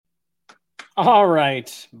All right.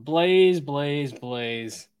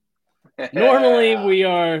 Blais. Normally we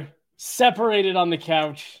are separated on the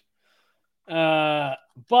couch.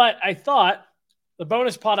 But I thought the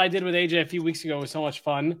bonus pod I did with AJ a few weeks ago was so much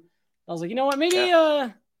fun. I was like, you know what? Maybe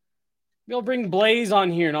we'll bring Blais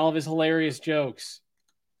on here and all of his hilarious jokes.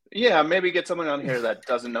 Yeah, maybe get someone on here that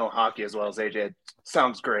doesn't know hockey as well as AJ.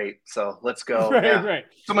 Sounds great. So let's go. Right.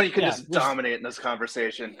 Someone you can just dominate in this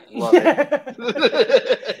conversation. Love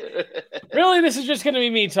it. Really, this is just going to be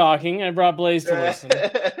me talking. I brought Blais to listen.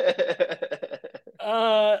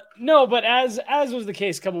 No, but as was the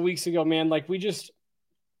case a couple weeks ago, man, like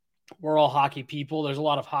we're all hockey people. There's a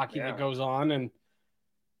lot of hockey that goes on, and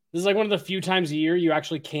this is like one of the few times a year you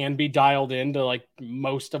actually can be dialed into like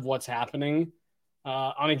most of what's happening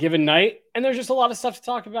on a given night. And there's just a lot of stuff to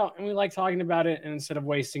talk about, and we like talking about it. And instead of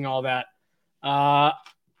wasting all that, I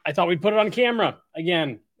thought we'd put it on camera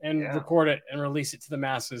again and record it and release it to the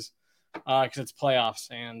masses because it's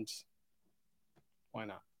playoffs, and why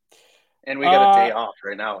not? And we got a day off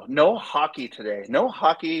right now. No hockey today. No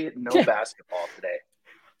hockey, no basketball today.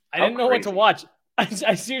 I didn't know what to watch.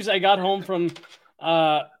 I seriously, I got home from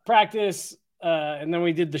practice, and then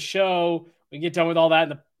we did the show. We get done with all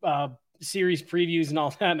that, and the series previews and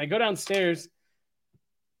all that, and I go downstairs.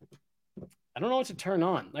 I don't know what to turn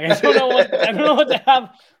on. Like I don't know what to have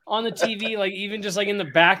on the TV. Like even just like in the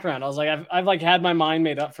background, I was like, I've like had my mind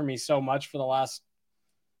made up for me so much for the last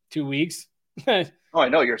 2 weeks. Oh, I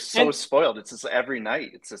know. You're so spoiled. It's just every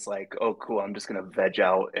night. It's just like, oh, cool. I'm just going to veg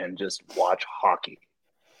out and just watch hockey.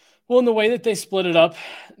 Well, in the way that they split it up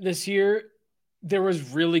this year, there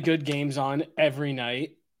was really good games on every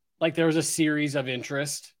night. Like there was a series of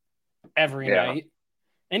interest every night.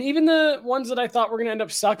 And even the ones that I thought were going to end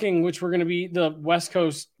up sucking, which were going to be the West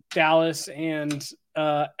Coast, Dallas, and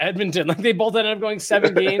Edmonton. Like they both ended up going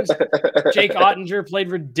 7 games. Jake Ottinger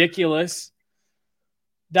played ridiculous.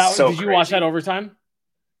 Did you watch that overtime?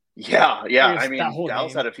 Yeah. I mean,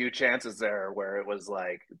 Dallas had a few chances there where it was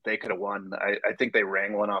like they could have won. I think they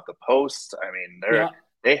rang one off the post. I mean,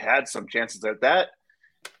 they had some chances there. That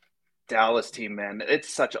Dallas team, man,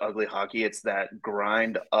 it's such ugly hockey. It's that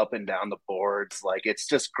grind up and down the boards. Like it's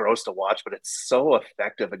just gross to watch, but it's so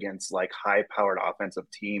effective against like high-powered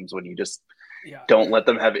offensive teams when you just don't let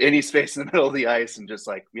them have any space in the middle of the ice and just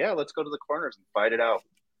like, let's go to the corners and fight it out.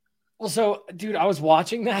 Well, so, dude, I was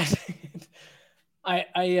watching that.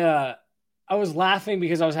 I was laughing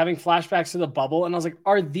because I was having flashbacks to the bubble, and I was like,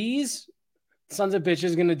 are these sons of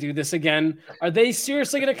bitches going to do this again? Are they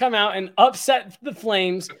seriously going to come out and upset the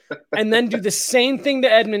Flames and then do the same thing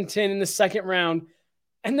to Edmonton in the second round?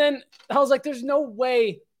 And then I was like, there's no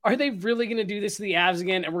way. Are they really going to do this to the Avs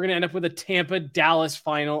again? And we're going to end up with a Tampa-Dallas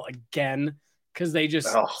final again because they just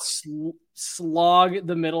slog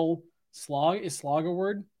the middle. Is slog a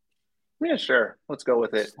word? Yeah, sure. Let's go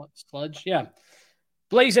with it. Sludge, yeah.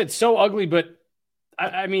 Blais said so ugly, but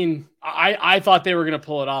I mean, I thought they were going to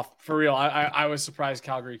pull it off for real. I was surprised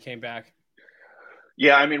Calgary came back.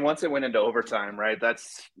 Yeah, I mean, once it went into overtime, right?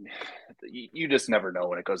 You just never know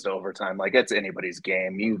when it goes to overtime. Like it's anybody's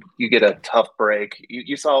game. You get a tough break.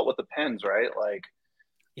 You saw it with the Pens, right? Like,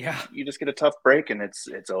 you just get a tough break and it's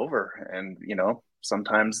over. And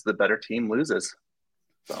sometimes the better team loses.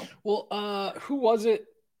 So, well, who was it?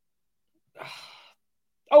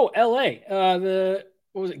 Oh, LA.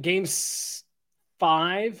 What was it? Game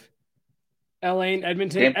 5. LA and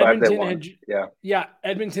Edmonton. Game 5, Edmonton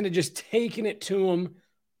Edmonton had just taken it to them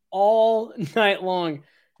all night long.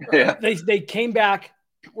 Yeah. They came back.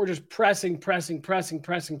 We're just pressing. They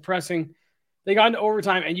got into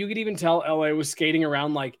overtime, and you could even tell LA was skating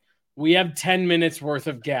around like, we have 10 minutes worth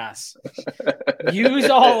of gas. Use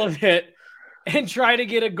all of it and try to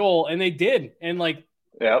get a goal. And they did. And like,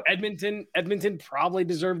 Edmonton probably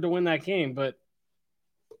deserved to win that game, but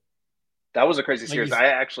that was a crazy series. I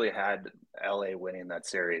actually had LA winning that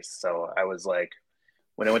series. So I was like,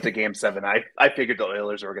 when it went to game 7, I figured the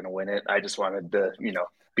Oilers were going to win it. I just wanted to,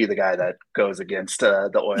 be the guy that goes against the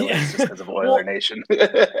Oilers just because of Oiler Nation.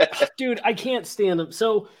 Dude, I can't stand them.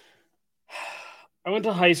 So I went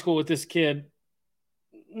to high school with this kid.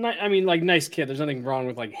 Nice kid. There's nothing wrong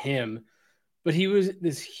with like him, but he was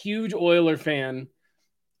this huge Oiler fan.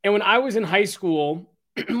 And when I was in high school,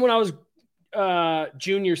 when I was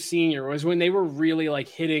junior, senior, was when they were really like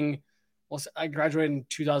hitting. Well, I graduated in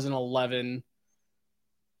 2011.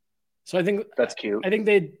 So I think that's cute. I think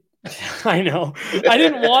I know. I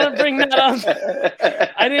didn't want to bring that up.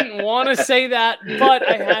 I didn't want to say that, but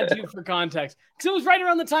I had to for context. Because it was right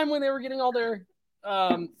around the time when they were getting all their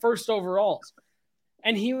first overalls.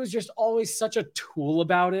 And he was just always such a tool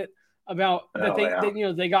about it. about that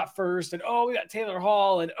they got first, and we got Taylor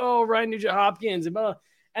Hall, and Ryan Nugent-Hopkins, and blah,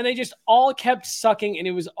 and they just all kept sucking, and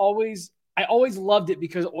it was I always loved it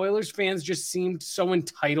because Oilers fans just seemed so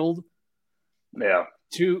entitled. Yeah.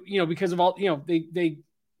 To because of all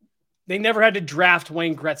they never had to draft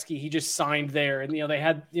Wayne Gretzky, he just signed there, and they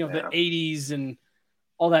had the 80s and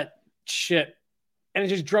all that shit, and it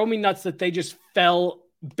just drove me nuts that they just fell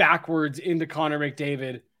backwards into Connor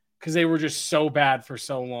McDavid because they were just so bad for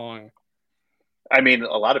so long. I mean,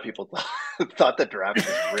 a lot of people thought the draft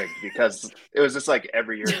was rigged because it was just like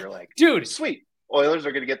every year you're like, dude, sweet, Oilers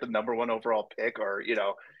are going to get the number 1 overall pick, or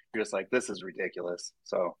you're just like, this is ridiculous.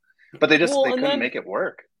 So, but they couldn't make it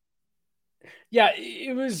work. Yeah,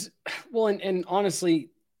 it was and honestly,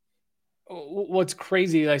 what's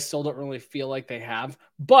crazy is I still don't really feel like they have.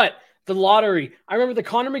 But the lottery, I remember the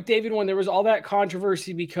Connor McDavid one. There was all that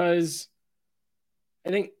controversy because I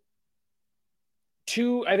think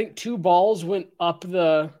two balls went up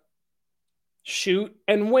the chute,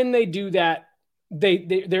 and when they do that,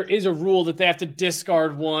 there is a rule that they have to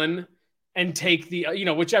discard one and take the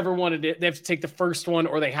whichever one it is. They have to take the first one,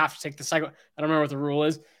 or they have to take the second. I don't remember what the rule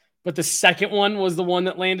is, but the second one was the one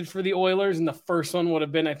that landed for the Oilers, and the first one would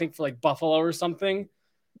have been, I think, for like Buffalo or something.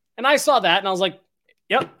 And I saw that, and I was like,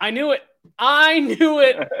 "Yep, I knew it.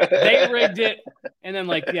 They rigged it." And then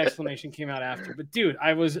the explanation came out after. But dude,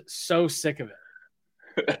 I was so sick of it.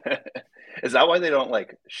 Is that why they don't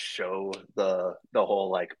show the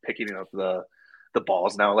whole picking up the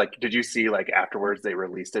balls now? Did you see afterwards they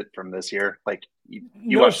released it from this year?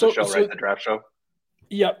 You watched the show, right? The draft show.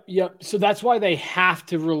 Yep. So that's why they have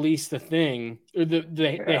to release the thing, or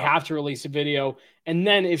they have to release a video, and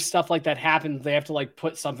then if stuff like that happens, they have to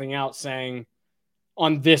put something out saying,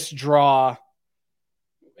 on this draw,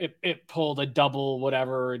 it pulled a double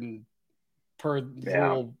whatever, and per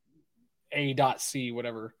rule A.C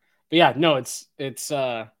whatever. But yeah, no, it's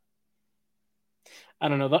I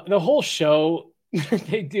don't know, the whole show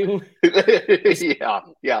they do.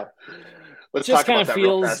 Yeah. Let's talk about that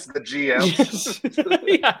real fast. The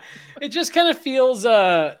GM. Yeah, it just kind of feels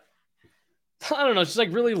I don't know, it's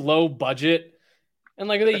just really low budget, and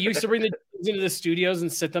they used to bring the GMs into the studios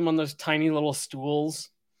and sit them on those tiny little stools.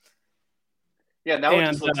 Yeah, now it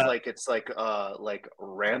just looks like it's like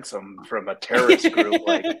Ransom from a terrorist group.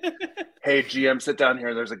 Hey, GM, sit down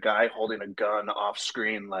here. There's a guy holding a gun off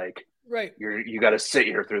screen. Right, you got to sit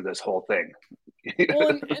here through this whole thing.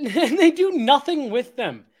 Well, and they do nothing with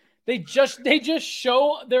them. They just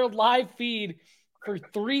show their live feed for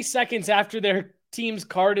 3 seconds after their team's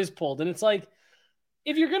card is pulled, and it's like,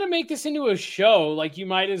 if you're gonna make this into a show, you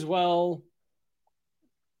might as well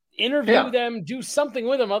interview them, do something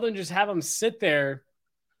with them other than just have them sit there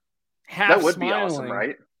half smiling. That would be awesome,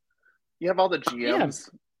 right? You have all the GMs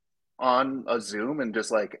on a Zoom and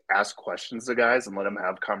just ask questions to guys and let them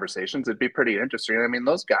have conversations. It'd be pretty interesting. I mean,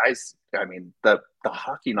 those guys, the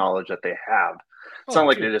hockey knowledge that they have, it's not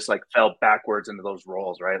like they just fell backwards into those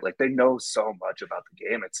roles, right? They know so much about the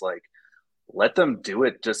game. It's let them do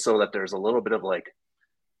it just so that there's a little bit of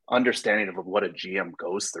understanding of what a GM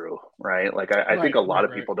goes through, right? I think a lot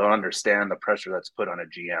of people don't understand the pressure that's put on a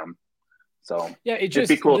GM. So yeah, it'd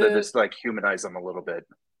be cool to just humanize them a little bit.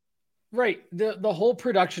 Right. The whole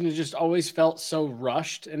production has just always felt so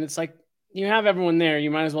rushed, and it's you have everyone there,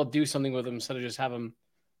 you might as well do something with them instead of just have them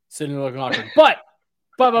sitting in the locker room.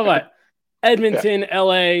 But Edmonton,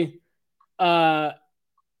 LA, I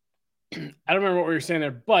don't remember what we were saying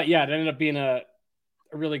there, but yeah, it ended up being a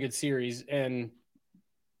really good series, and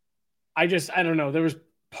I don't know. There was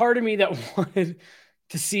part of me that wanted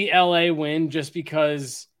to see LA win just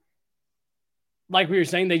because, like we were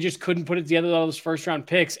saying, they just couldn't put it together with all those first round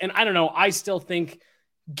picks. And I don't know. I still think,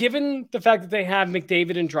 given the fact that they have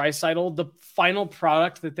McDavid and Draisaitl, the final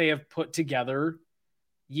product that they have put together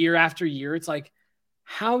year after year, it's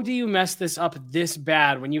how do you mess this up this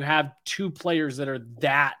bad when you have two players that are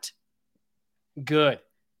that good?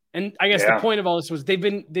 And I guess the point of all this was they've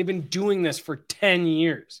been doing this for 10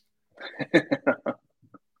 years.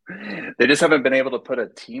 They just haven't been able to put a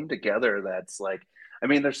team together that's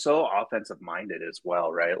they're so offensive minded as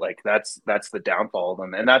well, right? That's the downfall of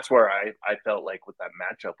them. And that's where I felt with that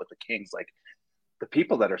matchup with the Kings, the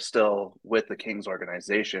people that are still with the Kings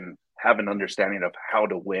organization have an understanding of how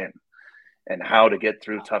to win and how to get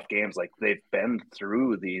through tough games. They've been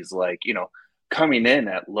through these, coming in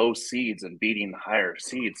at low seeds and beating higher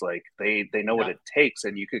seeds. They know what it takes.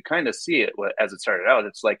 And you could kind of see it as it started out.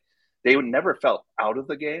 It's they would never felt out of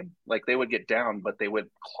the game. They would get down, but they would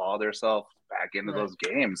claw themselves back into those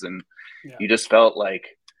games. And you just felt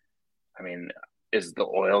is the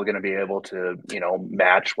oil going to be able to,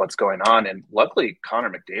 match what's going on? And luckily, Connor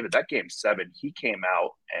McDavid, that game 7, he came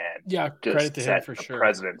out and just credit to him for the sure.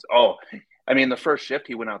 President. Oh, I mean, the first shift,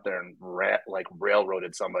 he went out there and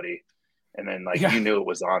railroaded somebody. And then, you knew it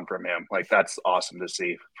was on from him. That's awesome to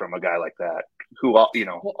see from a guy like that, who,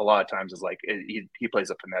 a lot of times is he plays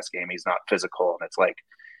a finesse game. He's not physical. And it's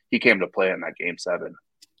he came to play in that game 7.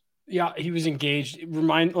 Yeah, he was engaged.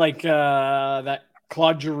 That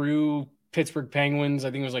Claude Giroux, Pittsburgh Penguins,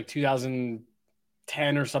 I think it was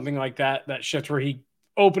 2010 or something like that. That shift where he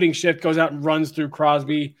opening shift goes out and runs through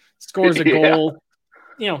Crosby, scores a goal.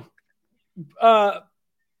 But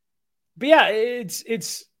yeah,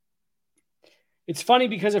 it's funny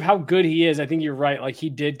because of how good he is. I think you're right. He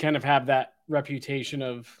did kind of have that reputation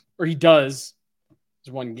of, or he does.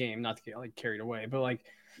 It's one game, not to get carried away, but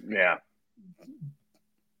yeah.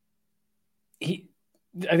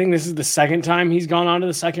 I think this is the second time he's gone on to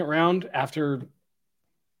the second round after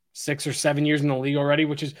 6 or 7 years in the league already,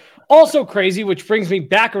 which is also crazy, which brings me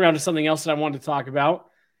back around to something else that I wanted to talk about.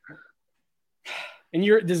 And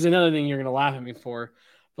this is another thing you're going to laugh at me for,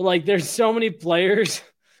 but there's so many players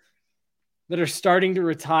that are starting to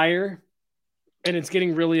retire, and it's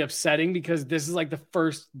getting really upsetting because this is the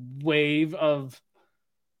first wave of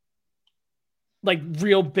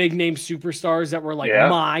real big name superstars that were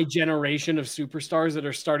my generation of superstars that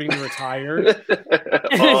are starting to retire.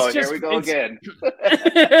 Here we go again.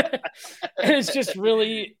 And it's just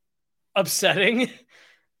really upsetting.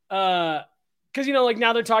 Because,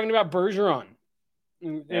 now they're talking about Bergeron.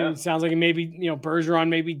 And it sounds like Bergeron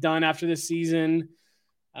may be done after this season.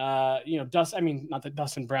 Not that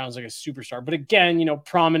Dustin Brown's a superstar, but again,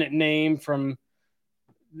 prominent name from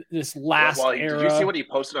this last era. Did you see what he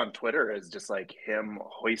posted on Twitter? Is just him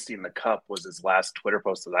hoisting the cup was his last Twitter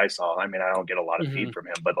post that I saw. I mean, I don't get a lot of feed from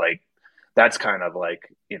him, but that's kind of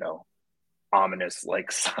ominous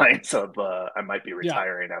signs of I might be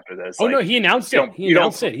retiring after this. Oh no, he announced it. He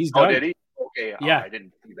announced it. He's done. Oh, did he? Okay. I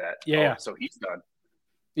didn't see that. Yeah. So he's done.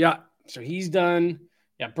 Yeah. So he's done.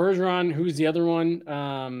 Yeah. Bergeron. Who's the other one?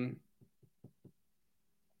 Anaheim.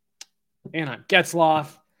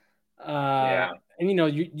 Getzlaf. And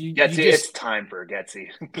it's time for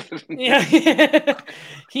Getsy. Yeah.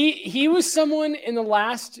 He was someone in the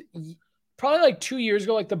last probably 2 years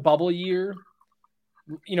ago, the bubble year,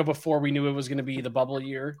 before we knew it was going to be the bubble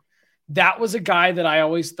year. That was a guy that I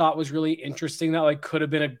always thought was really interesting that could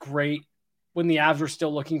have been a great when the Avs were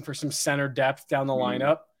still looking for some center depth down the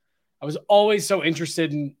lineup. I was always so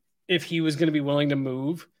interested in if he was going to be willing to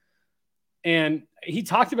move. And he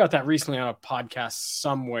talked about that recently on a podcast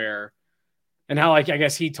somewhere. And how, I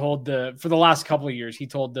guess he told for the last couple of years, he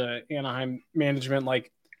told the Anaheim management,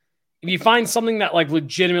 if you find something that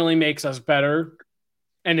legitimately makes us better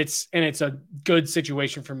and it's a good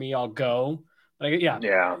situation for me, I'll go. But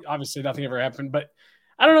obviously nothing ever happened, but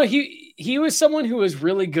I don't know. He was someone who was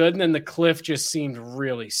really good. And then the cliff just seemed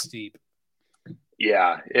really steep.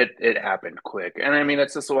 Yeah, it happened quick. And I mean,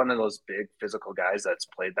 it's just one of those big physical guys that's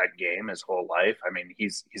played that game his whole life. I mean,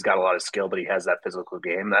 he's got a lot of skill, but he has that physical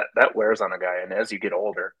game that wears on a guy. And as you get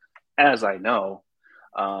older, as I know,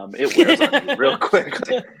 it wears on you real quick.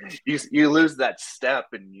 You lose that step,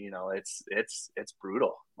 and it's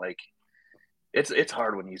brutal. It's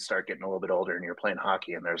hard when you start getting a little bit older and you're playing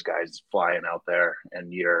hockey and there's guys flying out there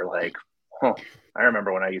and you're I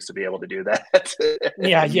remember when I used to be able to do that.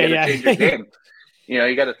 Yeah. Change your game.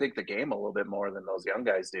 You got to think the game a little bit more than those young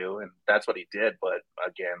guys do. And that's what he did. But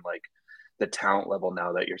again, the talent level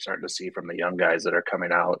now that you're starting to see from the young guys that are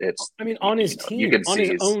coming out, it's, on his team, you can on see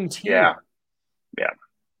his own team. Yeah.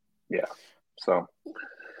 So,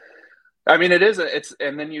 I mean,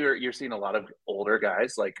 and then you're seeing a lot of older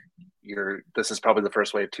guys. This is probably the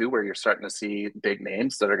first wave too, where you're starting to see big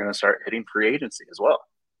names that are going to start hitting free agency as well.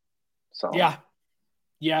 So, yeah.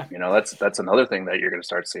 That's another thing that you're going to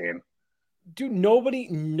start seeing. Dude, nobody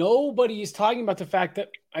is talking about the fact that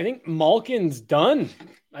I think Malkin's done.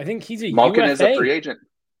 I think he's Malkin UFA. is a free agent.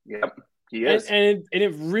 Yep, he is. And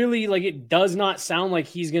it really it does not sound like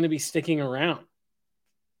he's going to be sticking around.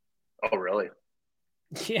 Oh, really?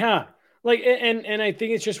 Yeah. And I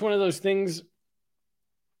think it's just one of those things.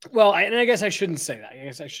 Well, I guess I shouldn't say that. I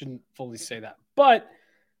guess I shouldn't fully say that. But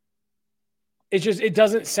it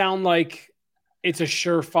doesn't sound like it's a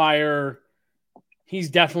surefire. He's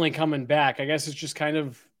definitely coming back. I guess it's just kind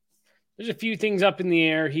of, there's a few things up in the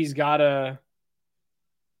air. He's got an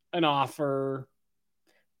offer,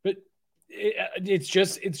 but it's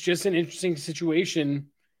just an interesting situation.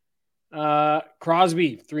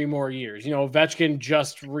 Crosby, 3 more years. Ovechkin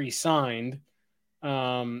just re-signed.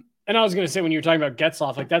 And I was going to say, when you were talking about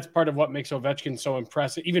Getzlaf, that's part of what makes Ovechkin so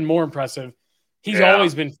impressive, even more impressive, He's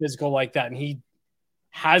always been physical like that, and he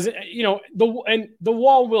hasn't. The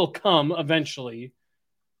wall will come eventually.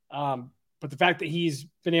 But the fact that he's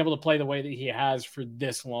been able to play the way that he has for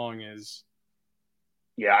this long is.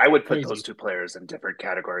 Yeah, I would put those two players in different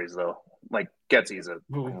categories, though. Like Getsy's a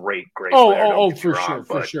great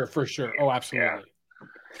player. For sure. Oh, absolutely.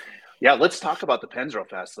 Yeah, let's talk about the Pens real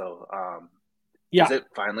fast, though. Is it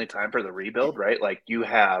finally time for the rebuild, right? Like you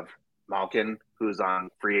have Malkin, who's on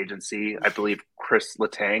free agency. I believe Chris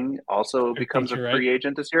Letang also becomes a free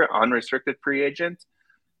agent this year, unrestricted free agent.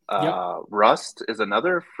 Rust is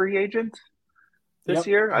another free agent this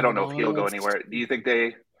year. I don't know if he'll go anywhere. Do you think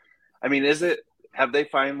have they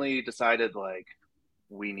finally decided, like,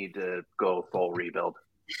 we need to go full rebuild?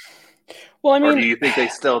 Well, I mean, or do you think they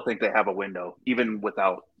still think they have a window, even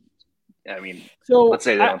without, let's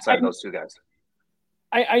say they don't sign those two guys.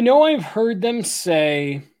 I know I've heard them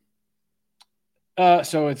say,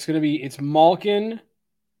 so it's Malkin,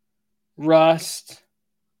 Rust,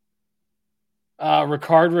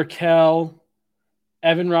 Ricard Raquel,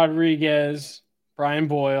 Evan Rodriguez, Brian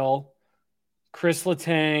Boyle, Chris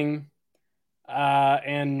Letang,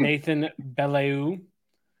 and Nathan Belleau,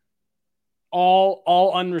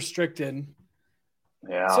 all unrestricted.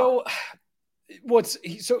 Yeah. So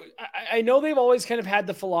I know they've always kind of had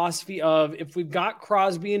the philosophy of, if we've got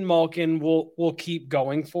Crosby and Malkin, we'll keep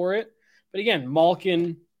going for it. But again,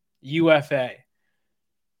 Malkin, UFA.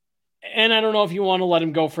 And I don't know if you want to let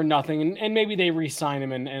him go for nothing, and maybe they re-sign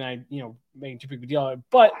him and I make too big of a deal of it.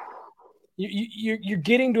 But you're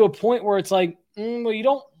getting to a point where it's like,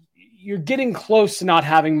 you're getting close to not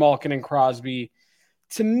having Malkin and Crosby.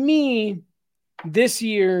 To me, this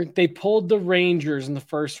year they pulled the Rangers in the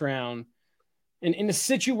first round, and in a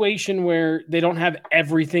situation where they don't have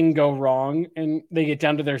everything go wrong and they get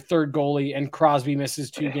down to their third goalie and Crosby misses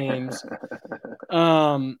 2 games,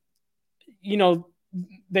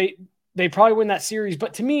 they probably win that series.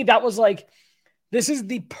 But to me, that was like, this is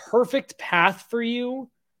the perfect path for you,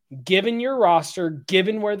 given your roster,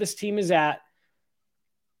 given where this team is at.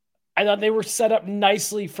 I thought they were set up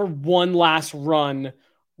nicely for one last run,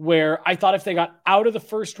 where I thought if they got out of the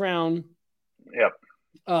first round,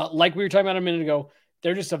 like we were talking about a minute ago,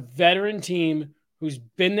 they're just a veteran team who's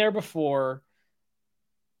been there before.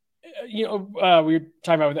 We were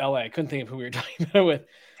talking about with LA. I couldn't think of who we were talking about with.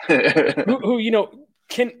 who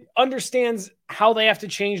understands how they have to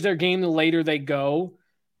change their game the later they go.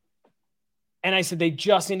 And I said they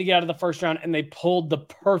just need to get out of the first round, and they pulled the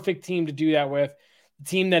perfect team to do that with. A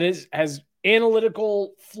team that has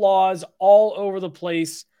analytical flaws all over the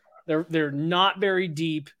place. They're not very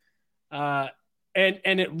deep. And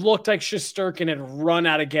it looked like Shesterkin had run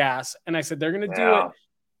out of gas. And I said, they're going to do it.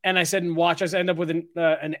 And I said, and watch us end up with an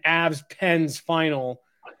Avs Pens final.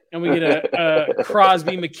 And we get a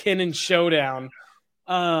Crosby McKinnon showdown.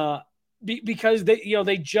 Because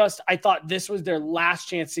I thought this was their last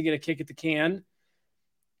chance to get a kick at the can.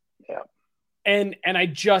 Yeah. And I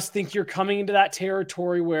just think you're coming into that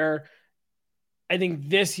territory where I think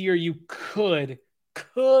this year you could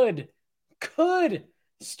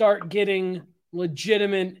start getting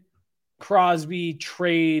legitimate Crosby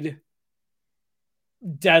trade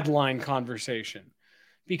deadline conversation.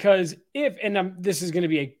 Because this is going to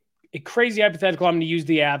be a crazy hypothetical, I'm going to use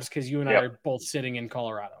the Avs because you and I are both sitting in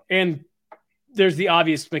Colorado. And there's the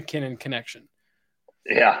obvious McKinnon connection.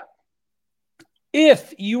 Yeah.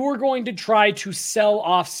 If you were going to try to sell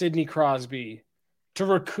off Sidney Crosby to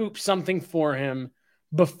recoup something for him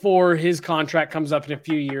before his contract comes up in a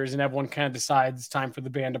few years and everyone kind of decides it's time for the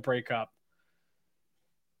band to break up,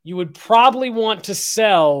 you would probably want to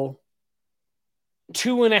sell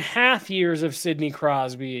 2.5 years of Sidney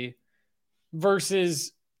Crosby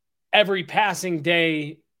versus every passing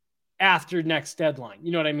day after next deadline.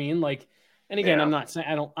 You know what I mean? Like, and again, I'm not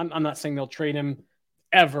saying they'll trade him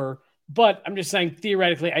ever, but I'm just saying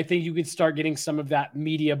theoretically, I think you could start getting some of that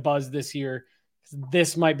media buzz this year.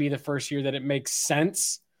 This might be the first year that it makes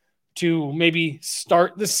sense to maybe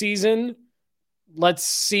start the season. Let's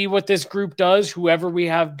see what this group does, whoever we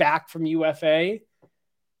have back from UFA.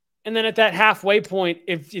 And then at that halfway point,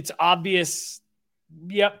 if it's obvious,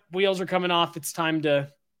 wheels are coming off, it's time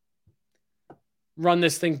to run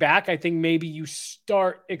this thing back, I think maybe you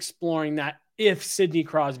start exploring that if Sidney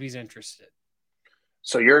Crosby's interested.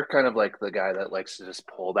 So you're kind of like the guy that likes to just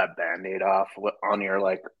pull that Band-Aid off on your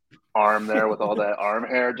like arm there with all that arm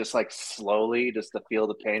hair, just like slowly, just to feel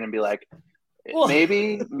the pain and be like,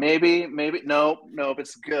 maybe, nope,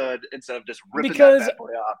 it's good, instead of just ripping that bad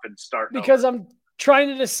boy off and starting Because over. I'm trying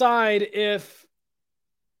to decide if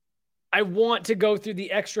I want to go through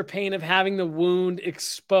the extra pain of having the wound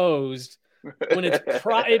exposed when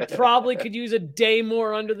it probably could use a day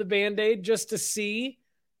more under the Band-Aid just to see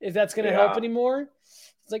if that's going to help anymore.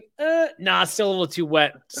 It's like, nah, still a little too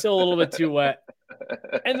wet. Still a little bit too wet.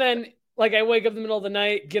 And then, like, I wake up in the middle of the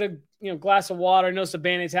night, get a glass of water, notice the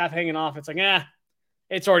Band-Aid's half hanging off. It's like,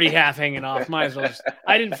 it's already half hanging off. Might as well just.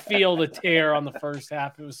 I didn't feel the tear on the first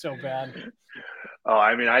half. It was so bad. Oh,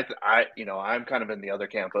 I mean, I'm kind of in the other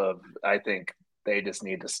camp of I think they just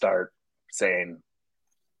need to start saying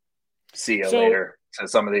see you later to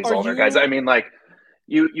some of these older guys. I mean, like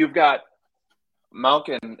you've got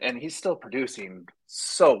Malkin, and he's still producing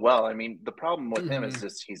so well. I mean, the problem with him is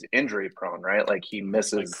just he's injury prone, right? Like he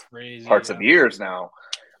misses parts of years now.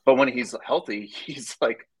 But when he's healthy, he's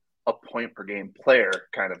like a point per game player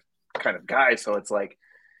kind of guy. So it's like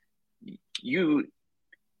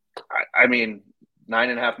I mean,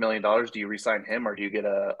 $9.5 million. Do you re-sign him, or do you get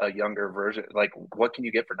a younger version? Like, what can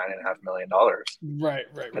you get for $9.5 million? Right.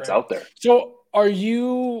 That's out there. So, are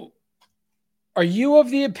you of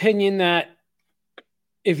the opinion that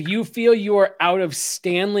if you feel you are out of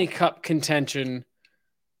Stanley Cup contention,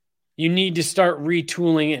 you need to start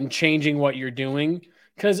retooling it and changing what you're doing?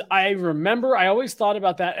 Because I remember I always thought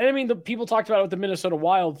about that. And I mean, the people talked about it with the Minnesota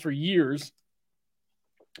Wild for years.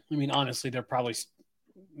 I mean, honestly, they're probably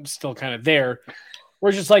still kind of there. Where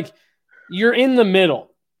it's just like, you're in the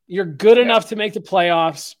middle. You're good enough to make the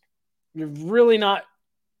playoffs. You're really not,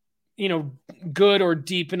 good or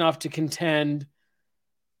deep enough to contend.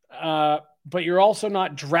 But you're also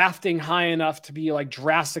not drafting high enough to be like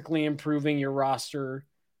drastically improving your roster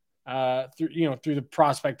through the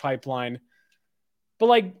prospect pipeline. But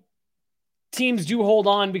like teams do hold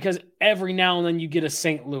on because every now and then you get a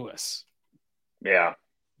St. Louis. Yeah.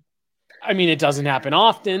 I mean, it doesn't happen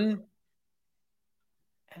often.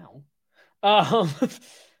 But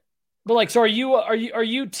like, so are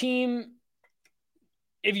you team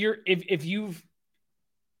if you've,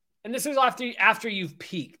 and this is after you've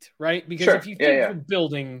peaked, right? Because if you think you're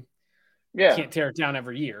building, you can't tear it down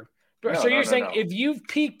every year. So you're saying if you've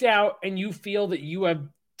peaked out and you feel that you have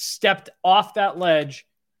stepped off that ledge,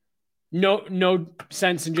 no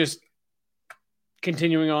sense in just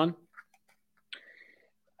continuing on?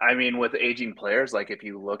 I mean, with aging players, like if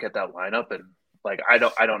you look at that lineup and like, I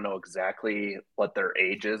don't know exactly what their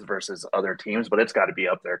age is versus other teams, but it's got to be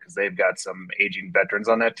up there because they've got some aging veterans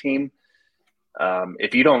on that team.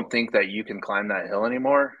 If you don't think that you can climb that hill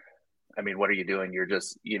anymore, I mean, what are you doing? You're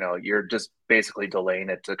just basically delaying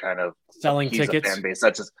it to kind of selling tickets. Fan base.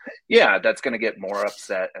 That's just, that's going to get more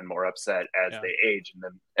upset as they age.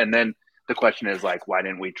 And then the question is like, why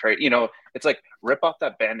didn't we trade? It's like rip off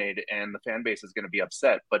that Band-Aid and the fan base is going to be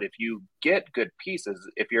upset. But if you get good pieces,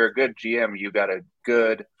 if you're a good GM, you got a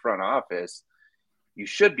good front office, you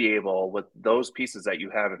should be able with those pieces that you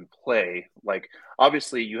have in play. Like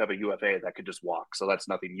obviously you have a UFA that could just walk. So that's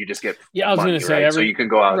nothing. You just get I was going to say, so you can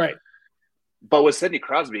go out. Right. But with Sidney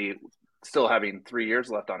Crosby still having 3 years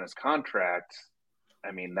left on his contract,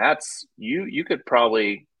 I mean, that's you could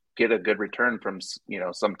probably get a good return from,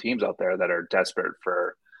 some teams out there that are desperate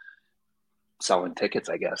for selling tickets,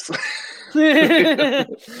 I guess. Now,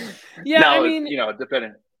 I mean,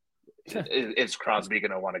 depending, is Crosby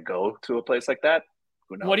going to want to go to a place like that?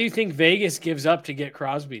 Who knows? What do you think Vegas gives up to get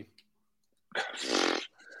Crosby?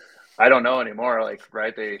 I don't know anymore. Like,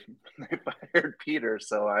 right? They fired Peter,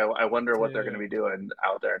 so I wonder what they're going to be doing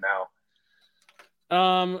out there now.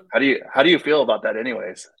 How do you feel about that,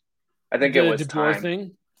 anyways? I think it was DeBoer time.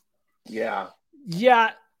 Thing. Yeah.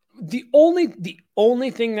 The only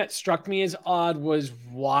thing that struck me as odd was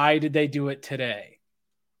why did they do it today?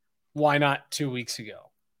 Why not 2 weeks ago?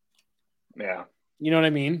 Yeah. You know what I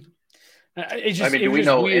mean? Do we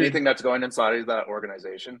know anything that's going inside of that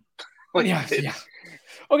organization? Yeah.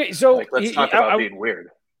 Okay, so let's talk about being weird.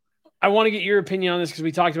 I want to get your opinion on this because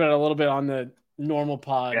we talked about it a little bit on the normal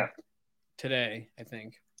pod today, I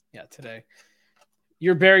think. Yeah, today.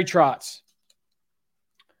 You're Barry Trotz.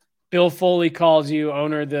 Bill Foley calls you,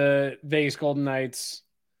 owner of the Vegas Golden Knights,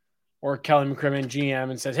 or Kelly McCrimmon, GM,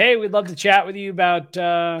 and says, hey, we'd love to chat with you about,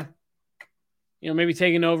 maybe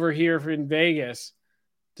taking over here in Vegas.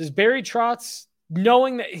 Does Barry Trotz,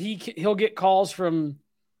 knowing that he'll get calls from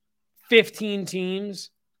 15 teams,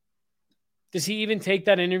 does he even take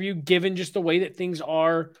that interview given just the way that things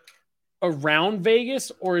are around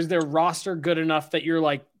Vegas? Or is their roster good enough that you're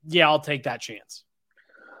like, yeah, I'll take that chance?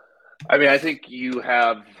 I mean, I think you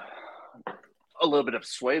have a little bit of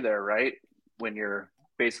sway there, right? When you're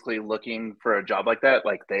basically looking for a job like that,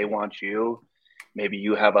 like they want you, maybe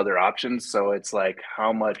you have other options. So it's like,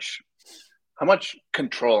 how much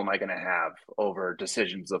control am I going to have over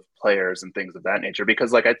decisions of players and things of that nature?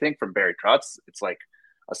 Because like, I think from Barry Trotz, it's like,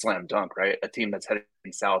 a slam dunk, right? A team that's heading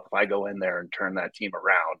south, if I go in there and turn that team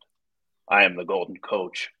around, I am the golden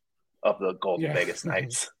coach of the Golden Vegas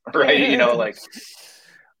Knights, right?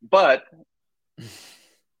 But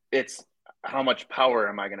it's how much power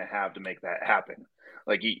am I going to have to make that happen?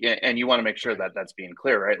 And you want to make sure that that's being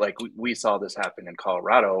clear, right? Like we saw this happen in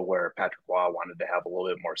Colorado where Patrick Waugh wanted to have a little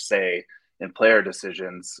bit more say in player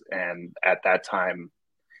decisions. And at that time,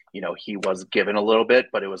 he was given a little bit,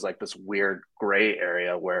 but it was like this weird gray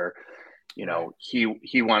area where,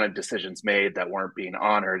 he wanted decisions made that weren't being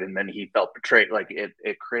honored. And then he felt betrayed. Like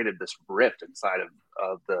it created this rift inside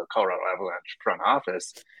of the Colorado Avalanche front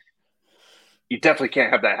office. You definitely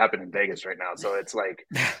can't have that happen in Vegas right now. So it's like,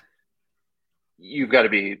 you've got to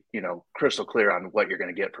be, crystal clear on what you're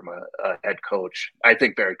going to get from a head coach. I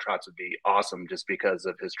think Barry Trotz would be awesome just because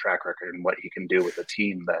of his track record and what he can do with a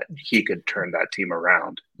team that he could turn that team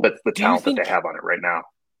around with the talent that they have on it right now.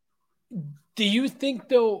 Do you think,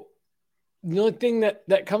 though, the only thing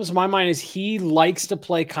that comes to my mind is he likes to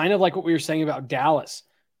play kind of like what we were saying about Dallas.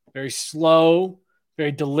 Very slow,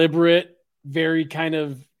 very deliberate, very kind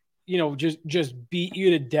of, just beat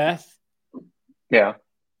you to death. Yeah.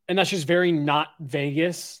 And that's just very not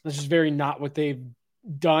Vegas. That's just very not what they've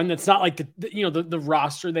done. That's not like the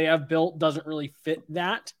roster they have built doesn't really fit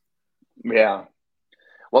that. Yeah.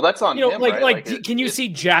 Well, that's on him, right? Can you see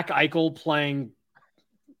Jack Eichel playing,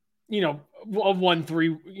 a 1-3,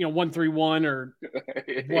 1-3-1 or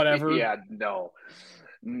whatever? Yeah, no.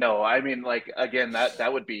 I mean, again,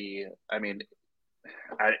 that would be. I mean,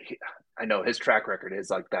 I know his track record is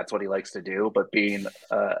like that's what he likes to do, but being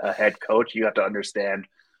a head coach, you have to understand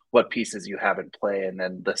what pieces you have in play and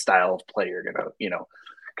then the style of play you're gonna,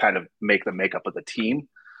 kind of make the makeup of the team.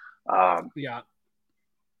 That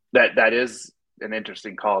is an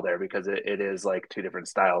interesting call there because it is like two different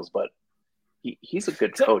styles, but he's a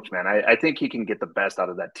good coach, man. I think he can get the best out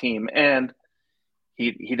of that team, and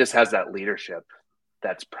he just has that leadership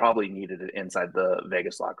that's probably needed inside the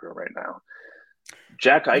Vegas locker room right now.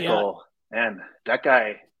 Jack Eichel, man, that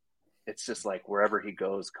guy, it's just like wherever he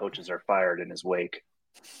goes, coaches are fired in his wake.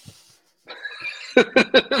 I'm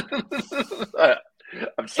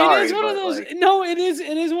sorry. It is one of those. No, it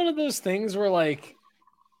is one of those things where like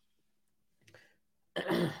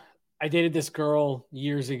I dated this girl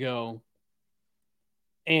years ago,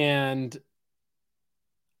 and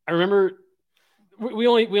I remember we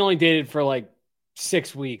only dated for like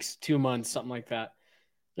 6 weeks, 2 months, something like that.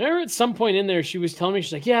 I remember at some point in there, she was telling me,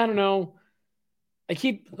 she's like, yeah, I don't know. I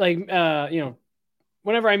keep like,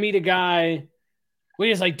 whenever I meet a guy, we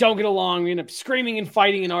just like don't get along. We end up screaming and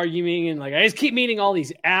fighting and arguing. And like, I just keep meeting all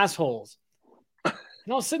these assholes. And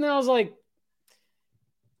I was sitting there, I was like,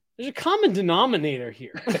 there's a common denominator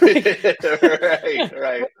here.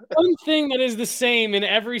 Right. One thing that is the same in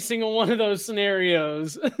every single one of those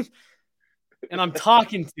scenarios. And I'm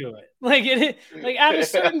talking to it. Like at a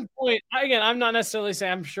certain point, again, I'm not necessarily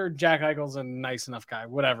saying I'm sure Jack Eichel's a nice enough guy,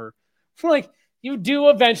 whatever. Like you do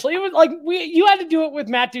eventually. It was like you had to do it with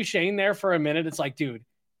Matt Duchene there for a minute. It's like, dude,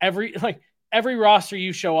 every roster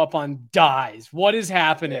you show up on dies. What is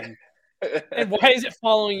happening? And why is it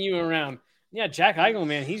following you around? Yeah, Jack Eichel,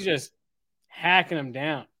 man, he's just hacking him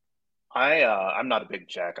down. I'm not a big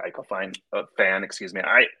Jack Eichel fan. Excuse me.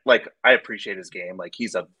 I appreciate his game. Like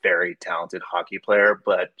he's a very talented hockey player,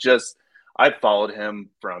 but I've followed him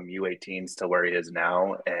from U18s to where he is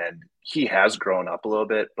now, and he has grown up a little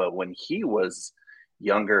bit. But when he was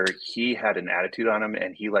younger, he had an attitude on him,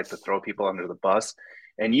 and he liked to throw people under the bus.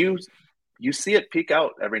 And you see it peak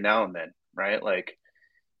out every now and then, right? Like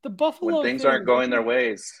the Buffalo when things aren't going their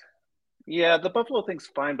ways. Yeah, the Buffalo thing's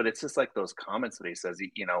fine, but it's just like those comments that he says,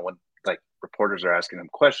 when like reporters are asking him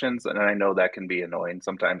questions, and I know that can be annoying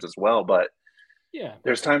sometimes as well, but yeah,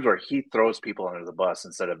 there's times where he throws people under the bus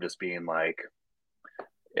instead of just being like,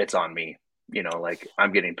 it's on me, like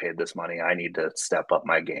I'm getting paid this money. I need to step up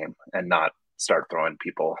my game and not start throwing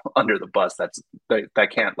people under the bus. That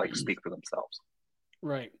can't like speak for themselves.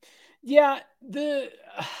 Right. Yeah. The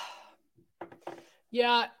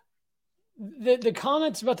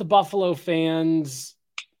comments about the Buffalo fans,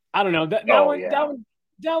 I don't know.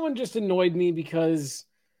 That one just annoyed me because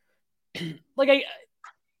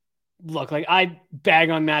I bag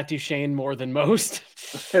on Matt Duchene more than most.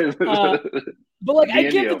 But I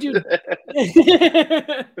give the dude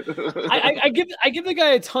I give the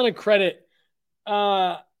guy a ton of credit.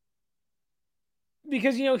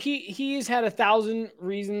 Because he's had 1,000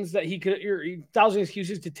 reasons that he could, or 1,000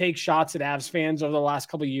 excuses to take shots at Avs fans over the last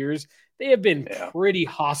couple of years. They have been pretty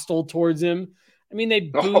hostile towards him. I mean, they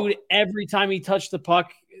booed every time he touched the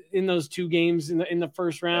puck in those 2 games in the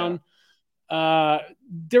first round.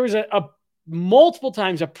 There was a multiple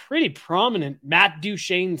times a pretty prominent Matt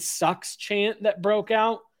Duchene sucks chant that broke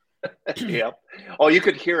out. Yep. Oh, you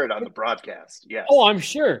could hear it on the broadcast. Yes. Oh, I'm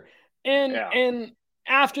sure. And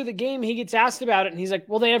after the game, he gets asked about it, and he's like,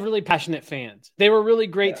 well, they have really passionate fans. They were really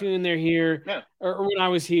great to me when they're here or when I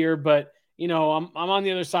was here, but, you know, I'm on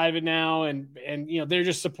the other side of it now, and you know, they're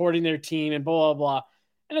just supporting their team and blah, blah, blah.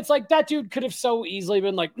 And it's like, that dude could have so easily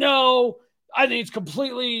been like, no, I think it's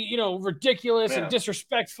completely, you know, ridiculous and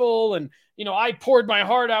disrespectful. And, you know, I poured my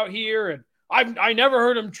heart out here, and I never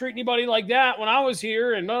heard him treat anybody like that when I was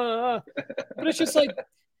here. And but it's just like,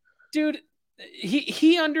 dude,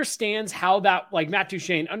 he understands how that, like, Matt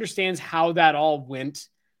Duchene understands how that all went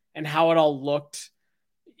and how it all looked,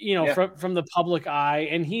 you know, from the public eye.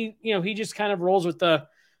 And he, you know, he just kind of rolls with the,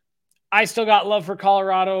 I still got love for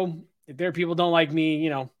Colorado. If their people don't like me, you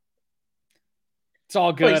know, it's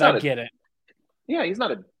all good. I get it. Yeah, he's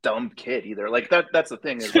not a dumb kid either. Like that's the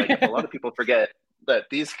thing is, like, a lot of people forget that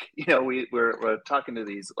these, you know, we're talking to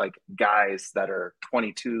these, like, guys that are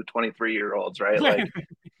 22, 23-year-olds, right? Like,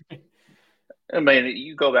 I mean,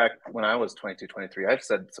 you go back when I was 22, 23, I've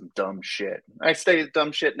said some dumb shit. I say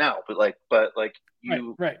dumb shit now, but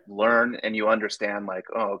you learn and you understand, like,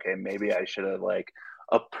 oh, okay, maybe I should have, like,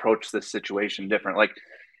 approached this situation different. Like,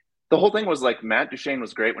 the whole thing was, like, Matt Duchene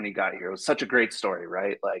was great when he got here. It was such a great story,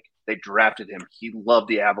 right? Like, they drafted him. He loved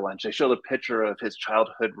the Avalanche. They showed a picture of his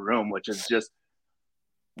childhood room, which is just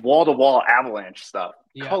wall-to-wall Avalanche stuff.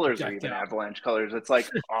 Colors are even Avalanche colors. It's, like,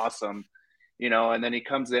 awesome. You know, and then he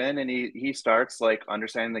comes in and he starts, like,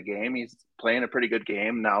 understanding the game. He's playing a pretty good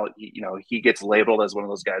game. Now, you know, he gets labeled as one of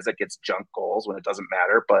those guys that gets junk goals when it doesn't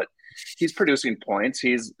matter, but he's producing points.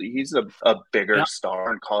 He's a bigger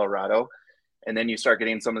star in Colorado. And then you start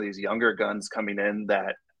getting some of these younger guns coming in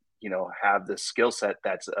that, you know, have the skill set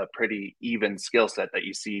that's a pretty even skill set that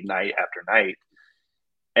you see night after night.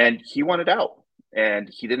 And he wanted out, and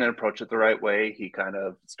he didn't approach it the right way. He kind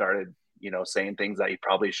of started, you know, saying things that he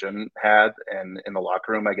probably shouldn't have. And in the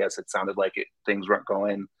locker room, I guess it sounded like things weren't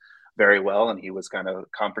going very well, and he was kind of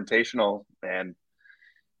confrontational, and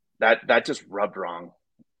that just rubbed wrong.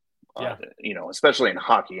 You know, especially in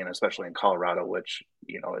hockey and especially in Colorado, which,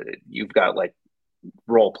 you know, you've got, like,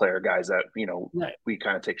 role player guys that, you know, we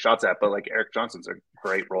kind of take shots at, but, like, Eric Johnson's a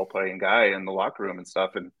great role playing guy in the locker room and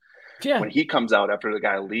stuff. And when he comes out after the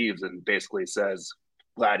guy leaves and basically says,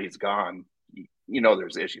 glad he's gone, you know,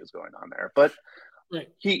 there's issues going on there. But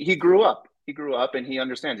he grew up. He grew up and he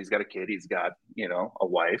understands. He's got a kid. He's got, you know, a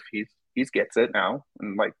wife. He gets it now,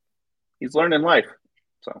 and, like, he's learning life.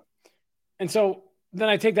 So then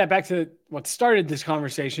I take that back to what started this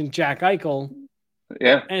conversation, Jack Eichel.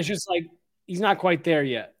 Yeah. And it's just like, he's not quite there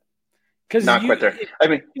yet. Not quite there. I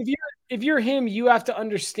mean, if you're him, you have to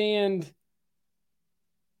understand,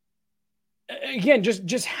 again,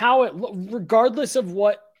 just how it, regardless of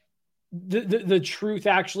what the truth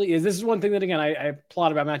actually is. This is one thing that, again, I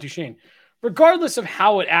applaud about Matt Duchene. Regardless of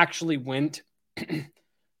how it actually went,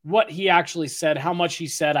 what he actually said, how much he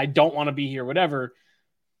said, I don't want to be here, whatever.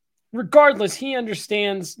 Regardless, he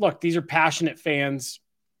understands, look, these are passionate fans.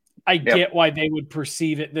 I get why they would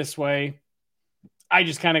perceive it this way. I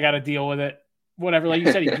just kind of got to deal with it. Whatever. Like you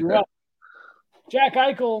said, he grew up. Jack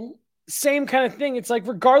Eichel, same kind of thing. It's like,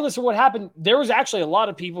 regardless of what happened, there was actually a lot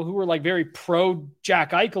of people who were, like, very pro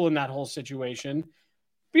Jack Eichel in that whole situation.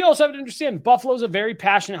 But you also have to understand, Buffalo's a very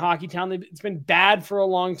passionate hockey town. It's been bad for a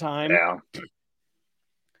long time. Yeah.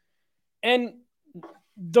 And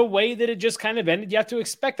the way that it just kind of ended, you have to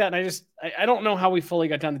expect that. And I don't know how we fully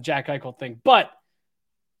got down the Jack Eichel thing, but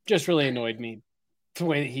just really annoyed me the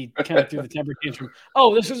way that he kind of threw the temper tantrum.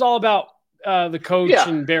 Oh, this was all about the coach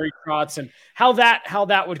and Barry Trotz and how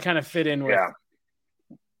that would kind of fit in with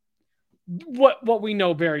what we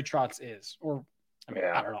know Barry Trotz is. Or, I mean,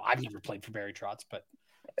 I don't know. I've never played for Barry Trotz, but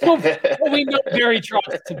what we know Barry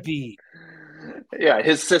Trotz to be. Yeah,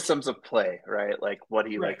 his systems of play, right? Like, what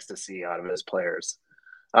he likes to see out of his players.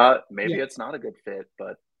 Maybe it's not a good fit,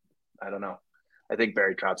 but I don't know. I think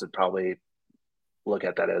Barry Trotz would probably look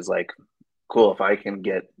at that as, like, cool, if I can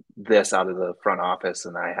get this out of the front office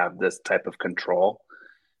and I have this type of control,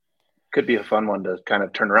 could be a fun one to kind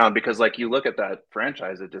of turn around, because, like, you look at that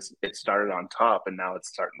franchise, it started on top and now it's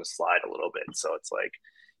starting to slide a little bit. So it's like,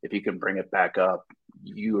 if you can bring it back up,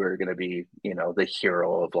 you are going to be, you know, the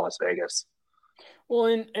hero of Las Vegas. Well,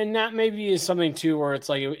 and that maybe is something too, where it's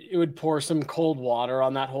like it would pour some cold water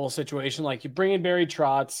on that whole situation. Like, you bring in Barry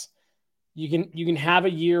Trotz, you can have a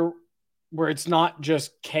year where it's not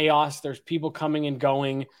just chaos. There's people coming and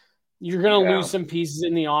going. You're going to lose some pieces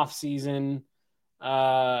in the off season.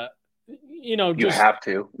 you have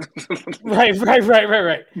to.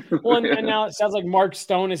 Right. Well, and now it sounds like Mark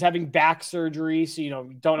Stone is having back surgery, so you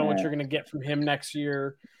don't know what you're going to get from him next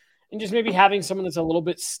year, and just maybe having someone that's a little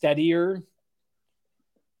bit steadier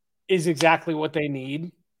is exactly what they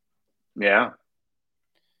need. Yeah,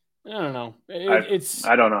 I don't know.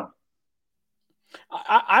 I don't know.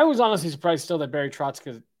 I was honestly surprised still that Barry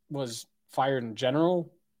Trotz was fired in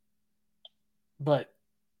general, but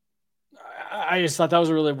I just thought that was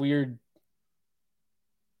a really weird.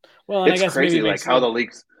 Well, and it's I guess crazy, like how the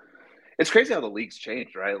leagues. It's crazy how the league's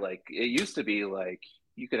changed, right? Like it used to be like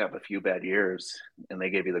you could have a few bad years, and they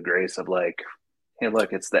gave you the grace of like, hey,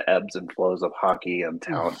 look, it's the ebbs and flows of hockey and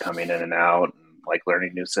talent coming in and out, and like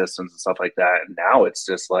learning new systems and stuff like that. And now it's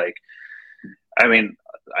just like, I mean,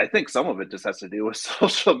 I think some of it just has to do with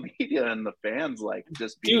social media and the fans, like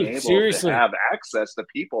just being able to have access to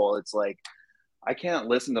people. It's like I can't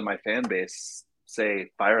listen to my fan base say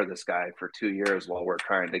fire this guy for 2 years while we're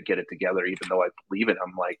trying to get it together, even though I believe in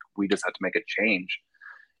him. Like we just have to make a change,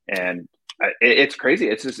 and it's crazy.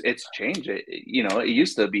 It's changed. It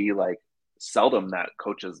used to be like seldom that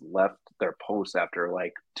coaches left their posts after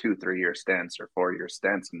like 2-3 year stints or 4-year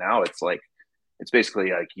stints. Now it's like it's basically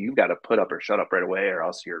like you got to put up or shut up right away, or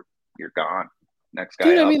else you're gone. Next guy.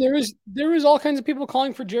 Dude, I mean, there was all kinds of people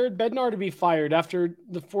calling for Jared Bednar to be fired after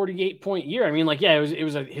the 48-point year. I mean, like, yeah, it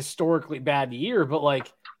was a historically bad year, but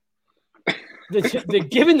like,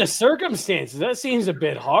 given the circumstances, that seems a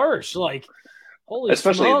bit harsh. Like, holy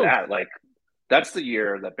especially smoke. That, like, that's the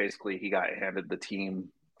year that basically he got handed the team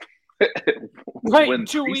when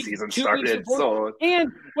preseason started.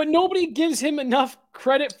 And what nobody gives him enough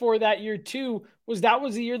credit for that year too was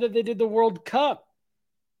the year that they did the World Cup.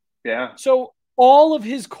 Yeah. So all of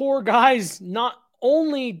his core guys, not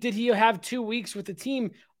only did he have 2 weeks with the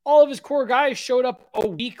team, all of his core guys showed up a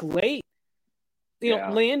week late.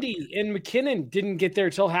 Landy and McKinnon didn't get there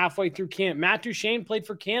till halfway through camp. Matt Duchene played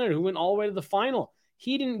for Canada, who went all the way to the final.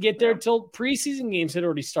 He didn't get there till preseason games had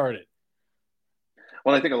already started.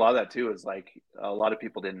 Well, I think a lot of that too is like a lot of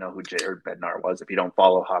people didn't know who Jared Bednar was. If you don't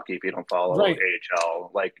follow hockey, if you don't follow AHL,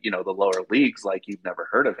 like, the lower leagues, like you've never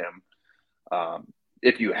heard of him.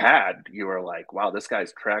 If you had, you were like, wow, this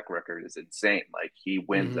guy's track record is insane. Like he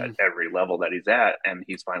wins at every level that he's at, and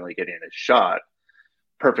he's finally getting his shot.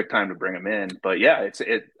 Perfect time to bring him in. But yeah,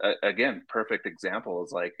 again, perfect example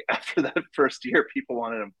is like after that first year, people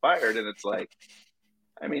wanted him fired. And it's like,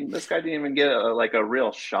 I mean, this guy didn't even get a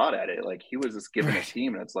real shot at it. Like he was just given a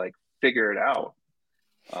team, and it's like, figure it out.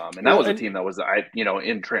 And that was a team that was,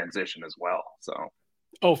 in transition as well. So.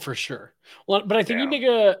 Oh, for sure. Well, but I think you make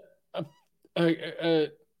a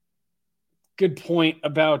good point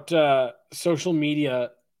about social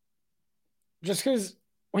media, just because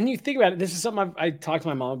when you think about it, this is something I talked to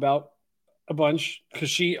my mom about a bunch,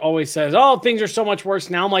 because she always says, oh, things are so much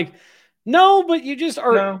worse now. I'm like, no, but you just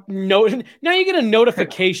are now you get a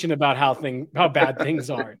notification about how bad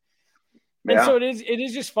things are. And so it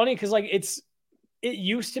is just funny because like it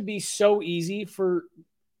used to be so easy for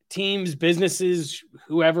teams, businesses,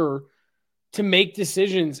 whoever, to make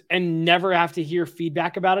decisions and never have to hear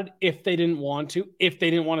feedback about it if they didn't want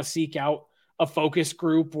to seek out a focus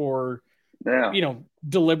group or,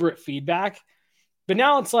 deliberate feedback. But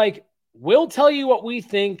now it's like, we'll tell you what we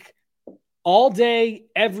think all day,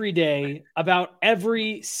 every day about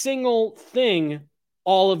every single thing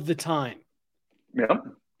all of the time. Yeah.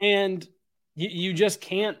 And you just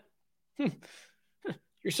can't,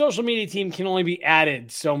 your social media team can only be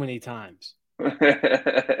added so many times.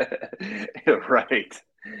 Right.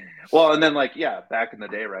 Well, and then like, back in the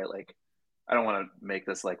day, right? Like, I don't want to make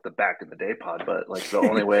this like the back in the day pod, but like the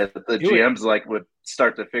only way that the GMs like would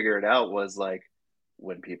start to figure it out was like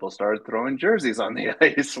when people started throwing jerseys on the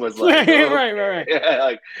ice. Was like, right. Yeah,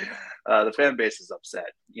 like the fan base is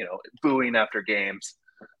upset, booing after games.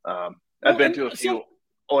 I've been to a few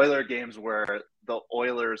Oiler games where the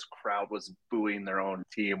Oilers crowd was booing their own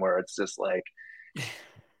team, where it's just like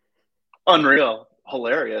unreal,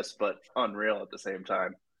 hilarious, but unreal at the same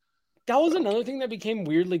time. That was another thing that became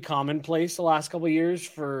weirdly commonplace the last couple of years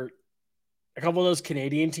for a couple of those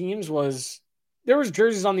Canadian teams was there was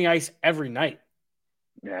jerseys on the ice every night.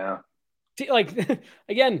 Yeah. Like,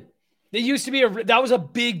 again, it used to be that was a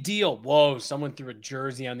big deal. Whoa, someone threw a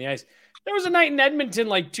jersey on the ice. There was a night in Edmonton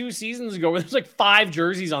like 2 seasons ago where there's like 5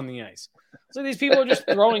 jerseys on the ice. So these people are just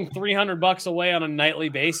throwing $300 away on a nightly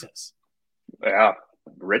basis. Yeah.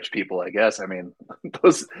 Rich people, I guess. I mean,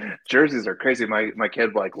 those jerseys are crazy. My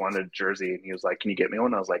kid like wanted a jersey, and he was like, "Can you get me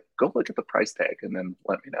one?" I was like, "Go look at the price tag and then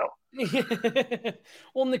let me know."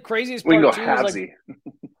 Well, and the craziest part too is like,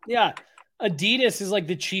 Adidas is like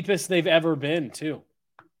the cheapest they've ever been too.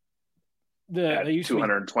 They used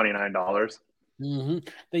 $229. Mm-hmm.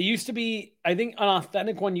 They used to be, I think an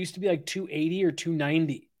authentic one used to be like $280 or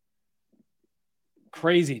 $290.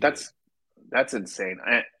 Crazy. That's insane.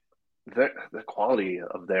 The quality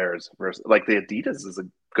of theirs versus like the Adidas is a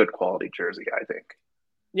good quality jersey, I think.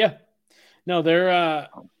 Yeah. No, they're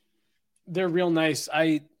real nice.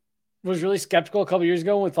 I was really skeptical a couple years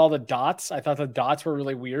ago with all the dots. I thought the dots were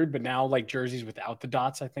really weird, but now like jerseys without the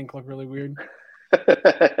dots, I think look really weird.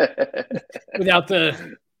 Without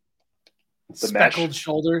the speckled mesh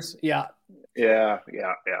shoulders. Yeah. Yeah.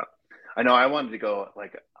 I know I wanted to go,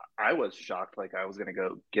 like, I was shocked. Like I was going to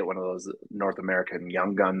go get one of those North American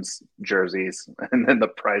Young Guns jerseys. And then the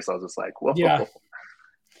price, I was just like, whoa,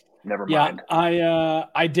 never mind. Yeah,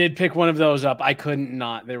 I did pick one of those up. I couldn't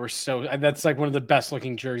not. They were that's like one of the best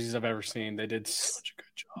looking jerseys I've ever seen. They did such a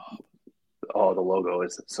good job. Oh, the logo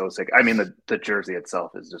is so sick. I mean, the jersey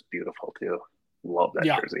itself is just beautiful too. Love that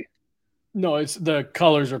jersey. No, the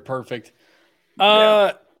colors are perfect.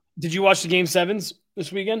 Did you watch the Game 7s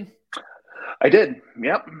this weekend? I did.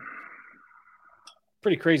 Yep.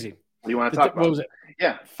 Pretty crazy. What do you want to talk about? What was it?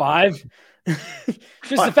 Yeah. 5?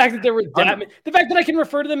 Just the fact that there were the fact that I can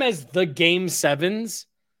refer to them as the Game 7s.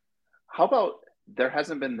 How about there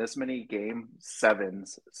hasn't been this many Game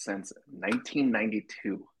 7s since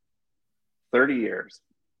 1992? 30 years.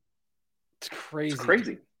 It's crazy. It's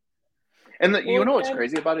crazy. And you know what's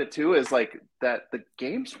crazy about it too is like that the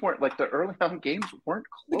games weren't like the early on games weren't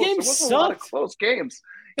close. The games sucked. A lot of close games.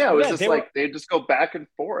 Yeah, it was just like they just go back and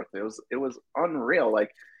forth. It was unreal. Like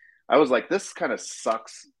I was like, this kind of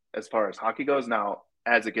sucks as far as hockey goes. Now,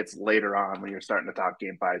 as it gets later on, when you're starting to talk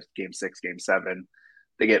Game 5, Game 6, Game 7,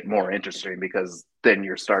 they get more interesting because then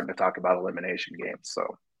you're starting to talk about elimination games.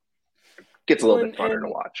 So it gets a little bit funner to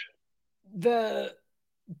watch. The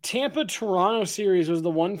Tampa-Toronto series was the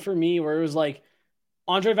one for me where it was like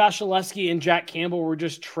Andre Vasilevsky and Jack Campbell were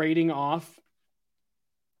just trading off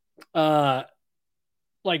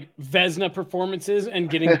like Vezina performances and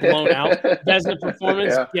getting blown out. Vezina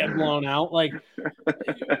performance, get blown out. Like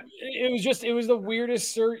it was the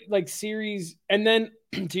weirdest series. And then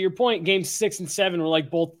to your point, Game 6 and 7 were like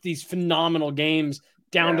both these phenomenal games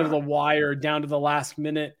down to the wire, down to the last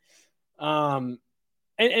minute.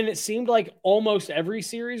 And it seemed like almost every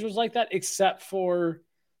series was like that, except for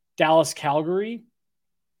Dallas-Calgary.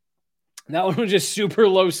 That one was just super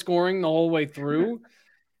low scoring the whole way through.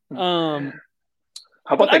 How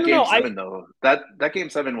about that Game 7 though? That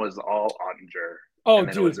Game 7 was all Ottinger. Oh,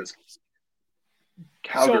 dude, it was just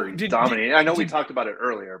Calgary dominating. I know we talked about it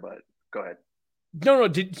earlier, but go ahead. No.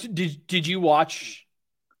 Did you watch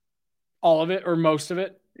all of it or most of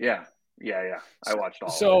it? Yeah. I watched all.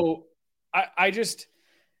 So of it. I just.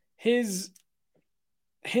 His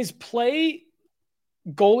play,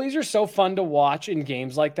 goalies are so fun to watch in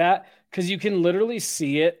games like that because you can literally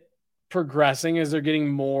see it progressing as they're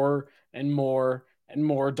getting more and more and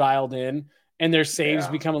more dialed in, and their saves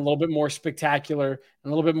become a little bit more spectacular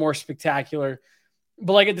and a little bit more spectacular.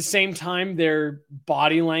 But like at the same time, their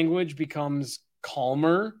body language becomes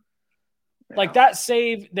calmer. Yeah. Like that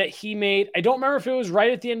save that he made, I don't remember if it was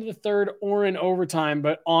right at the end of the third or in overtime,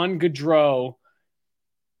 but on Gaudreau,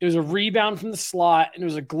 it was a rebound from the slot, and it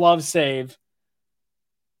was a glove save.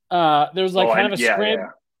 There was like kind of a scramble.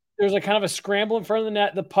 There was like kind of a scramble in front of the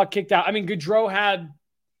net. The puck kicked out. I mean, Gaudreau had,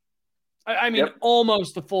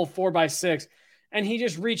 almost the full 4x6, and he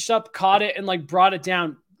just reached up, caught it, and like brought it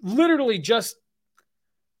down. Literally, just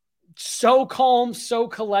so calm, so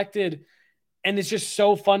collected, and it's just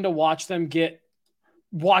so fun to watch them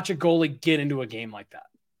watch a goalie get into a game like that.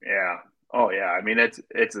 Yeah. Oh yeah, I mean it's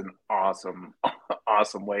an awesome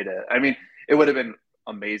way to. I mean, it would have been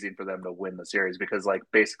amazing for them to win the series because like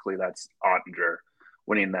basically that's Ottinger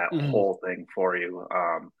winning that whole thing for you.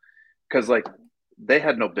 Because like they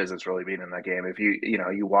had no business really being in that game. If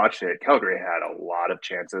you watched it, Calgary had a lot of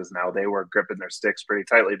chances. Now they were gripping their sticks pretty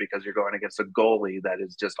tightly because you're going against a goalie that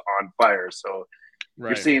is just on fire. So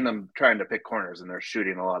you're seeing them trying to pick corners and they're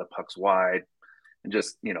shooting a lot of pucks wide. And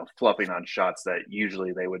just, fluffing on shots that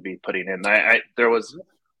usually they would be putting in. There was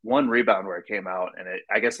one rebound where it came out, and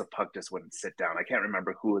I guess the puck just wouldn't sit down. I can't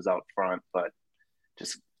remember who was out front, but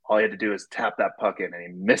just all he had to do is tap that puck in, and he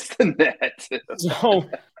missed the net. All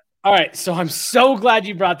right. So I'm so glad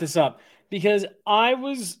you brought this up because I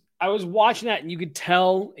was watching that, and you could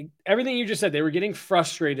tell everything you just said. They were getting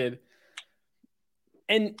frustrated,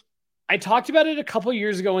 and I talked about it a couple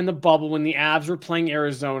years ago in the bubble when the Avs were playing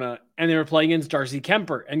Arizona and they were playing against Darcy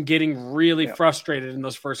Kemper and getting really frustrated in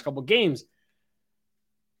those first couple games.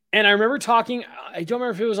 And I remember talking, I don't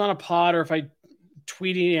remember if it was on a pod or if I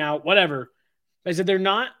tweeted out, whatever. I said,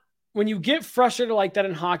 when you get frustrated like that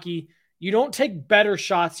in hockey, you don't take better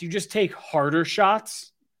shots. You just take harder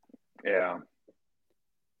shots. Yeah.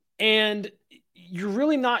 And you're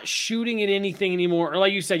really not shooting at anything anymore. Or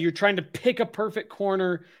like you said, you're trying to pick a perfect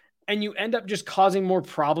corner and you end up just causing more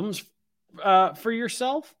problems for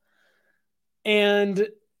yourself. And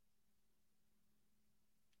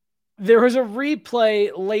there was a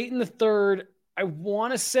replay late in the third. I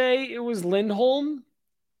want to say it was Lindholm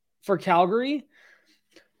for Calgary.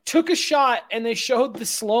 Took a shot and they showed the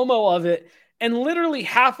slow-mo of it. And literally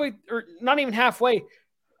halfway, or not even halfway,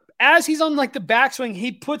 as he's on like the backswing,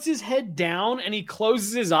 he puts his head down and he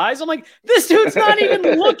closes his eyes. I'm like, this dude's not even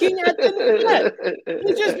looking at the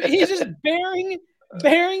net. He's just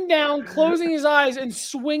bearing down, closing his eyes and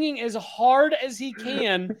swinging as hard as he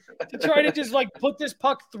can to try to just like put this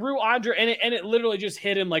puck through Andre. And it literally just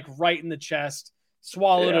hit him like right in the chest,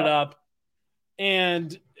 swallowed it up.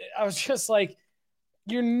 And I was just like,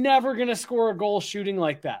 you're never going to score a goal shooting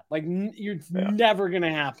like that. Like you're never going to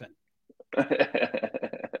happen.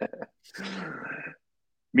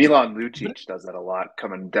 Milan Lucic does that a lot,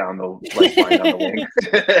 coming down the line on the wing.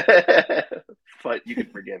 But you can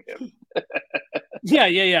forgive him. Yeah.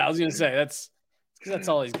 I was gonna say that's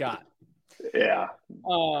all he's got. Yeah.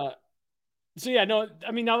 So yeah, no,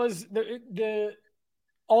 I mean that was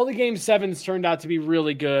all the game sevens turned out to be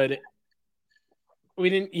really good. We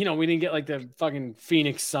didn't get like the fucking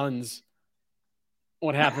Phoenix Suns.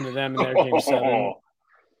 What happened to them in their game seven?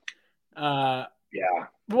 Yeah.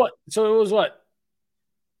 What? So it was what?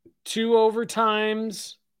 2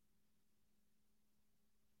 overtimes.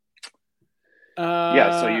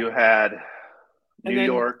 So you had New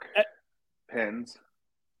York Pens.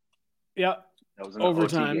 Yep. That was an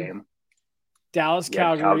overtime OT game. Dallas,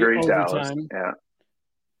 Calgary overtime. Dallas.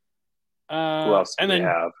 Yeah. Who else? And then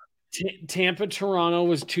have Tampa, Toronto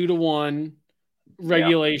was 2-1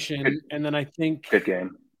 regulation, and then I think good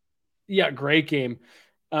game. Yeah, great game.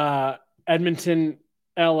 Edmonton,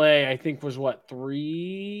 LA, I think was what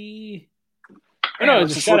 3. Oh, no, it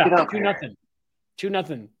was a shutout. 2-0.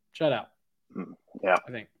 2-0 shutout. Yeah,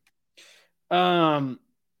 I think.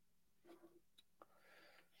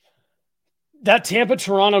 That Tampa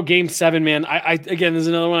Toronto game 7, man. I again, there's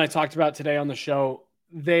another one I talked about today on the show.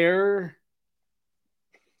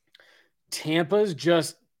 Tampa's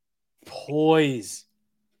just poise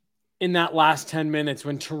in that last 10 minutes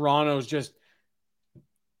when Toronto's just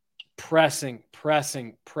pressing.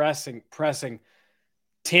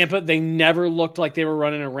 Tampa, they never looked like they were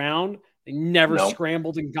running around. They never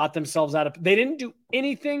scrambled and got themselves out of. They didn't do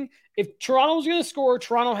anything. If Toronto was going to score,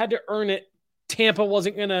 Toronto had to earn it. Tampa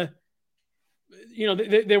wasn't going to.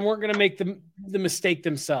 They weren't going to make the mistake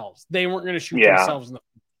themselves. They weren't going to shoot themselves in the.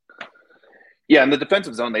 Yeah, in the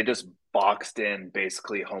defensive zone, they just boxed in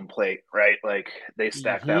basically home plate, right? Like they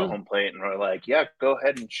stacked that home plate and were like, "Yeah, go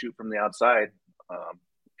ahead and shoot from the outside.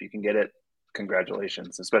 If you can get it,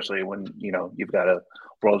 congratulations." Especially when you've got a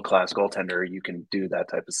world-class goaltender, you can do that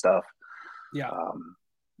type of stuff. Yeah.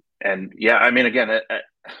 And yeah, I mean, again,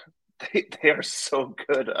 they are so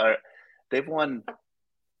good. They've won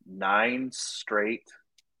 9 straight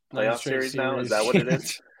playoff series now. Is that what it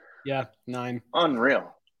is? Yeah, 9.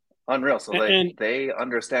 Unreal. So they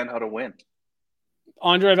understand how to win.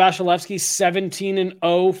 Andrei Vasilevsky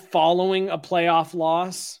 17-0 following a playoff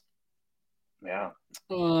loss. Yeah.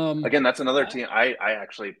 Again, that's another team. I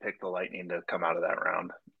actually picked the Lightning to come out of that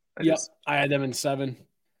round. I had them in 7.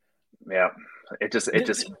 Yeah. It just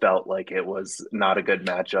felt like it was not a good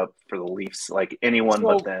matchup for the Leafs. Like anyone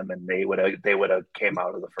but them, and they would have came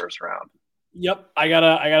out of the first round. Yep. I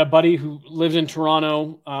got a buddy who lives in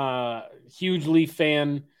Toronto, huge Leaf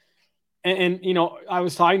fan. And I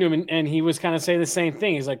was talking to him and he was kind of saying the same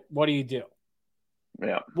thing. He's like, what do you do?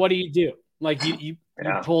 Yeah. What do you do? Like you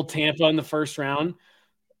pulled Tampa in the first round.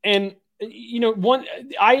 And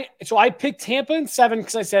I picked Tampa in 7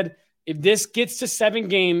 because I said, if this gets to 7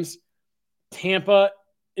 games, Tampa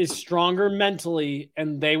is stronger mentally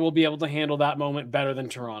and they will be able to handle that moment better than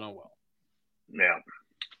Toronto will. Yeah.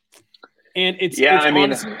 And it's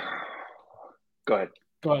honestly, go ahead.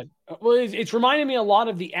 Well, it's reminding me a lot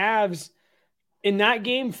of the Avs in that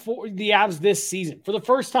game for the Avs this season. For the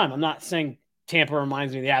first time, I'm not saying Tampa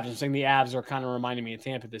reminds me of the Avs. I'm saying the Avs are kind of reminding me of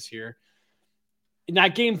Tampa this year. In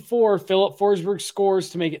that game 4, Philip Forsberg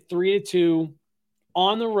scores to make it 3-2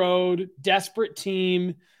 on the road. Desperate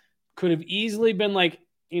team. Could have easily been like,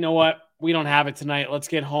 you know what? We don't have it tonight. Let's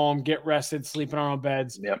get home, get rested, sleep in our own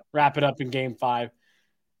beds, wrap it up in game 5.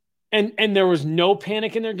 And there was no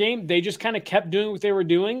panic in their game. They just kind of kept doing what they were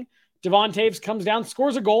doing. Devon Taves comes down,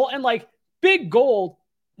 scores a goal, and like big goal.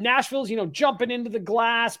 Nashville's, jumping into the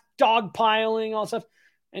glass, dogpiling, all stuff.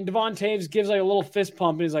 And Devon Taves gives like a little fist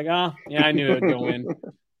pump, and he's like, yeah, I knew it would go in.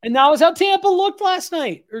 And that was how Tampa looked last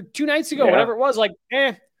night or 2 nights ago, whatever it was. Like,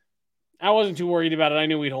 I wasn't too worried about it. I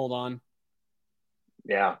knew we'd hold on.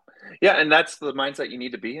 Yeah. Yeah, and that's the mindset you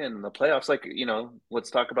need to be in the playoffs. Like,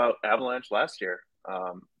 let's talk about Avalanche last year.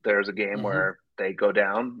 There's a game where they go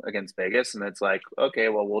down against Vegas, and it's like, okay,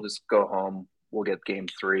 well, we'll just go home. We'll get game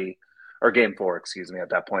 4, excuse me, at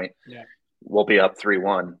that point. Yeah. We'll be up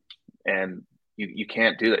 3-1. And you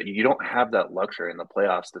can't do that. You don't have that luxury in the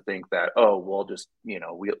playoffs to think that, we'll just,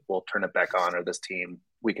 we'll turn it back on, or this team,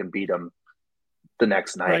 we can beat them the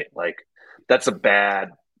next night. Right. Like, that's a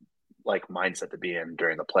bad mindset to be in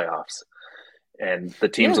during the playoffs. And the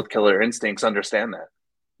teams with killer instincts understand that.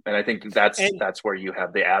 And I think that's where you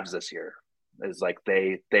have the Avs this year, is like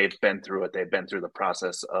they've been through it. They've been through the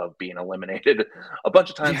process of being eliminated a bunch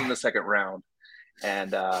of times in the second round.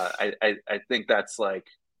 And I think that's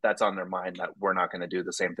on their mind, that we're not going to do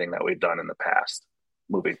the same thing that we've done in the past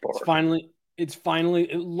moving forward.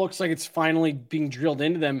 It looks like it's finally being drilled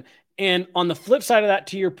into them. And on the flip side of that,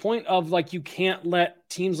 to your point of like, you can't let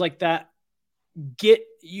teams like that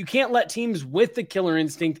you can't let teams with the killer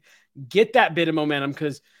instinct get that bit of momentum,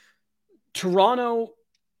 because Toronto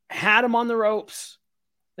had them on the ropes.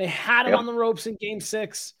 They had them on the ropes in game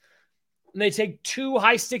 6. And they take 2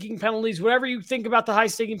 high-sticking penalties. Whatever you think about the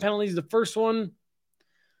high-sticking penalties, the first one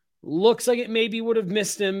looks like it maybe would have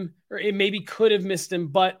missed him, or it maybe could have missed him,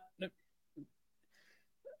 but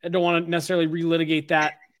I don't want to necessarily relitigate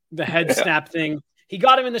that, the head snap thing. He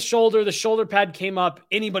got him in the shoulder pad came up.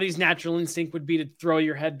 Anybody's natural instinct would be to throw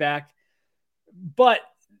your head back. But,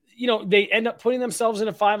 they end up putting themselves in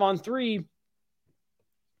a 5-on-3.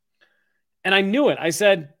 And I knew it. I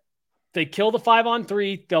said, they kill the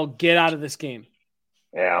 5-on-3, they'll get out of this game.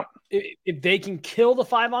 Yeah. If they can kill the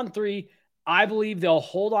 5-on-3, I believe they'll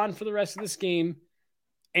hold on for the rest of this game,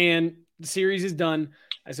 and the series is done.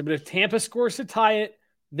 I said, but if Tampa scores to tie it,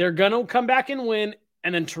 they're going to come back and win,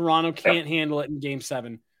 and then Toronto can't handle it in game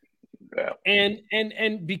 7. Yeah.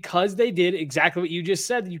 And because they did exactly what you just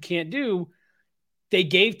said that you can't do, they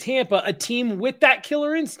gave Tampa, a team with that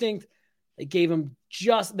killer instinct, they gave them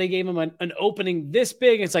an opening this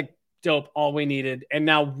big. It's like, dope, all we needed. And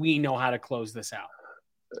now we know how to close this out.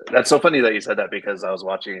 That's so funny that you said that, because I was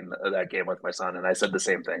watching that game with my son, and I said the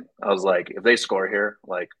same thing. I was like, if they score here,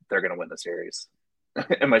 like, they're going to win the series.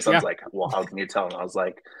 And my son's like, well, how can you tell? And I was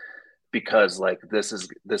like, because like this is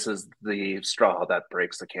the straw that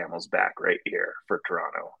breaks the camel's back right here for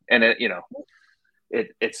Toronto. And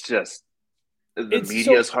it's just, the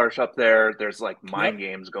media is harsh up there. There's like mind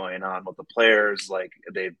games going on with the players. Like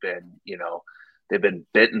they've been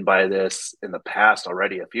bitten by this in the past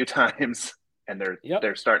already a few times, and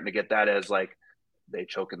they're starting to get that as like they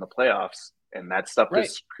choke in the playoffs, and that stuff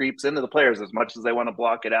just creeps into the players. As much as they want to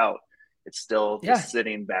block it out, it's still just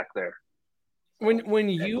sitting back there. When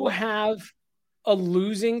you have a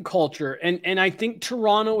losing culture, and I think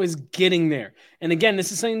Toronto is getting there. And again,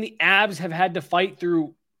 this is something the Avs have had to fight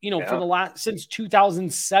through, for since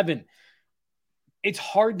 2007. It's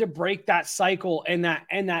hard to break that cycle and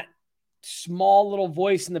that small little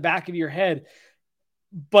voice in the back of your head.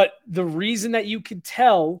 But the reason that you could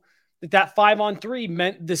tell that 5-on-3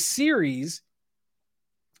 meant the series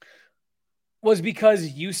was because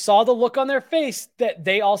you saw the look on their face that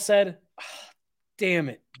they all said, oh, damn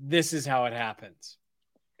it, this is how it happens.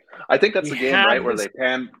 I think that's the game, right, where they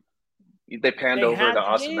panned over to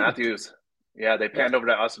Austin Matthews. Yeah, they panned over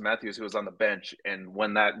to Austin Matthews, who was on the bench, and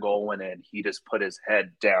when that goal went in, he just put his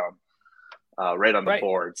head down right on the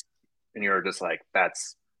boards. And you're just like,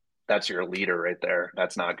 that's your leader right there.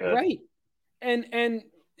 That's not good. Right. And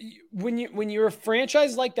when you're a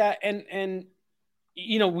franchise like that, and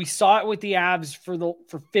we saw it with the Avs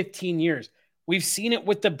for 15 years. We've seen it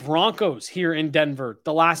with the Broncos here in Denver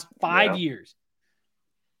the last 5 years.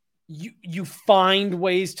 You find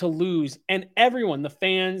ways to lose, and everyone, the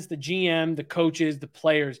fans, the GM, the coaches, the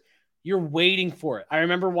players, you're waiting for it. I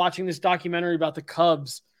remember watching this documentary about the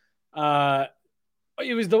Cubs.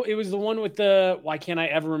 It was the one with why can't I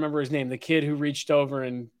ever remember his name? The kid who reached over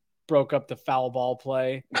and broke up the foul ball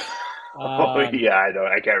play. I know.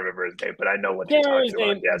 I can't remember his name, but I know what you're talking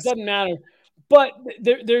about. Yes. It doesn't matter. But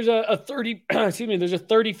there's a 30. Excuse me. There's a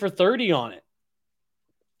 30 for 30 on it,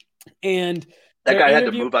 and that guy had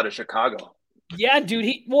to move out of Chicago. Yeah, dude.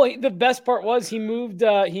 The best part was he moved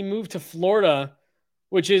to Florida,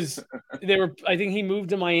 which is I think he moved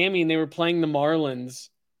to Miami, and they were playing the Marlins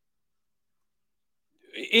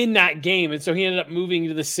in that game, and so he ended up moving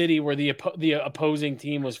to the city where the opposing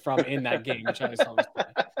team was from in that game, which I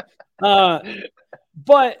saw.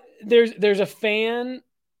 But there's a fan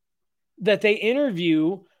that they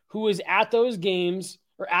interview who was at those games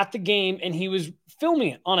or at the game, and he was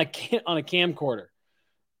filming it on a camcorder.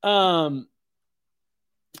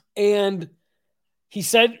 And he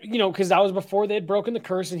said, because that was before they had broken the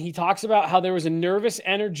curse, and he talks about how there was a nervous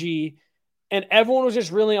energy and everyone was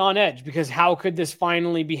just really on edge because how could this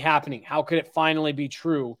finally be happening? How could it finally be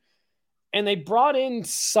true? And they brought in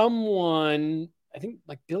someone, I think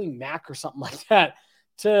like Billy Mack or something like that,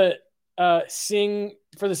 to sing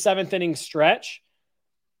for the 7th inning stretch.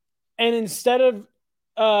 And instead of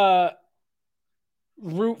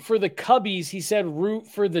root for the Cubbies, he said root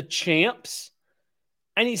for the champs.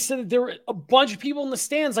 And he said that there were a bunch of people in the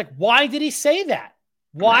stands like, why did he say that?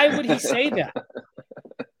 Why would he say that?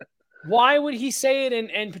 Why would he say it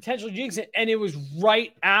and potentially jinx it? And it was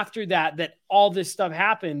right after that all this stuff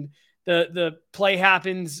happened. The play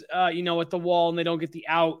happens, at the wall, and they don't get the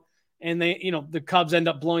out, and they, the Cubs end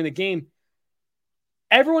up blowing the game.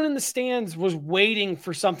 Everyone in the stands was waiting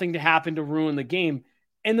for something to happen to ruin the game.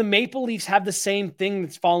 And the Maple Leafs have the same thing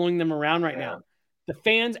that's following them around right now. The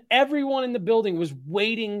fans, everyone in the building was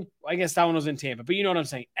waiting. I guess that one was in Tampa, but you know what I'm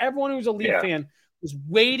saying? Everyone who was a Leaf fan was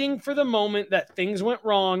waiting for the moment that things went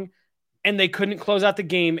wrong and they couldn't close out the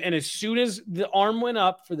game. And as soon as the arm went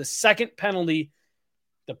up for the second penalty,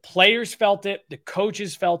 the players felt it, the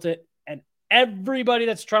coaches felt it, and everybody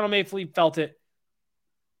that's Toronto Maple Leaf felt it.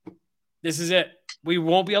 This is it. We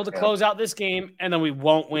won't be able to close out this game, and then we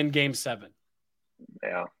won't win Game 7.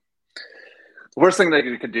 Yeah. The worst thing that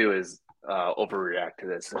you could do is overreact to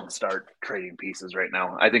this and start trading pieces right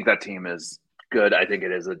now. I think that team is good. I think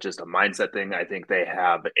it is just a mindset thing. I think they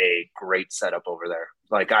have a great setup over there.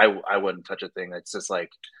 Like I wouldn't touch a thing. It's just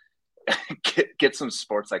like get some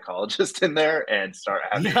sports psychologists in there and start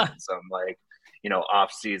having some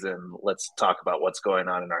off season. Let's talk about what's going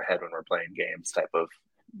on in our head when we're playing games type of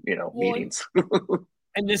meetings.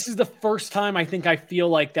 And this is the first time I think I feel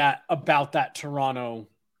like that about that Toronto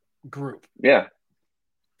group. Yeah.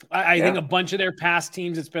 I think a bunch of their past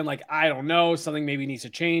teams, it's been like, I don't know, something maybe needs to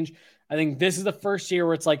change. I think this is the first year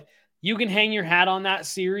where it's like, you can hang your hat on that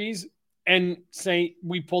series and say,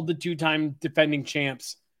 we pulled the 2-time defending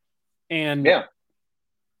champs and,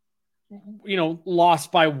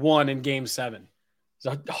 lost by 1 in Game 7. It's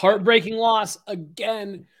a heartbreaking loss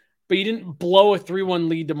again, but you didn't blow a 3-1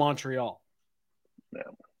 lead to Montreal. No,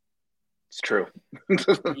 it's true.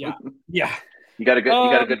 Yeah. You got a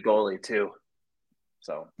good goalie too.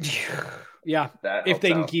 So yeah, if they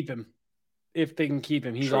can keep him,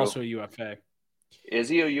 he's True. Also a UFA. Is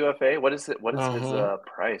he a UFA? What is it? What is his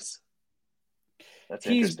price? That's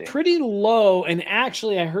interesting. He's pretty low. And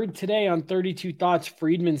actually, I heard today on 32 Thoughts,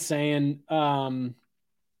 Friedman saying that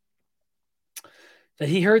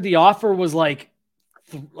he heard the offer was like,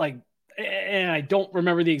 and I don't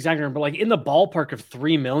remember the exact number, but like in the ballpark of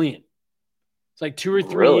 $3 million. It's like 2 or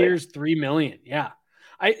 3 years, $3 million. Yeah.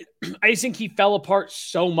 I just think he fell apart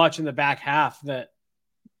so much in the back half that.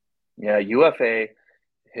 Yeah, UFA,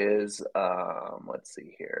 his let's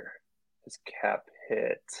see here, his cap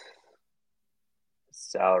hit,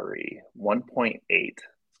 salary 1.8. His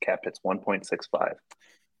cap hit's 1.65.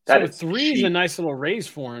 So 3 is a nice little raise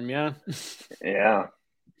for him. Yeah. Yeah.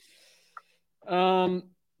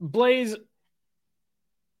 Blais,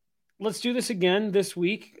 let's do this again this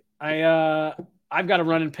week. I've got to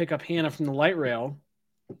run and pick up Hannah from the light rail.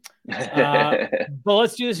 But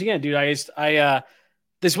let's do this again, dude.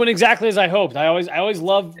 This went exactly as I hoped. I always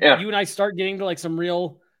love you and I start getting to like some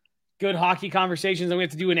real good hockey conversations, and we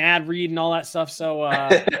have to do an ad read and all that stuff. So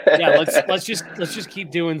let's just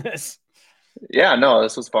keep doing this. Yeah, no,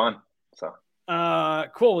 this was fun. So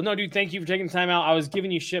cool. No, dude, thank you for taking the time out. I was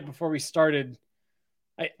giving you shit before we started.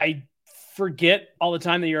 I forget all the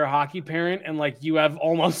time that you're a hockey parent and like you have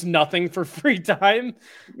almost nothing for free time.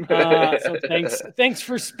 So thanks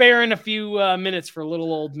for sparing a few minutes for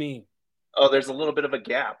little old me. Oh, there's a little bit of a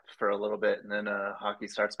gap for a little bit, and then hockey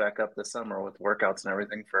starts back up this summer with workouts and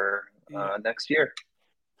everything for next year.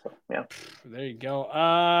 So, yeah. There you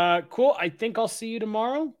go. Cool. I think I'll see you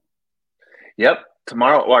tomorrow. Yep.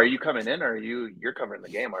 Tomorrow. Well, are you coming in or you're covering the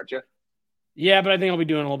game, aren't you? Yeah, but I think I'll be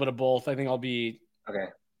doing a little bit of both. I think I'll be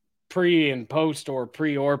pre and post or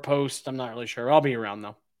pre or post. I'm not really sure. I'll be around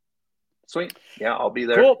though. Sweet. Yeah, I'll be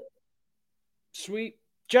there. Cool. Sweet.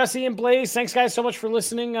 Jesse and Blais, thanks guys so much for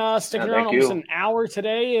listening. Sticking around almost an hour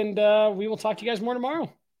today, and we will talk to you guys more tomorrow.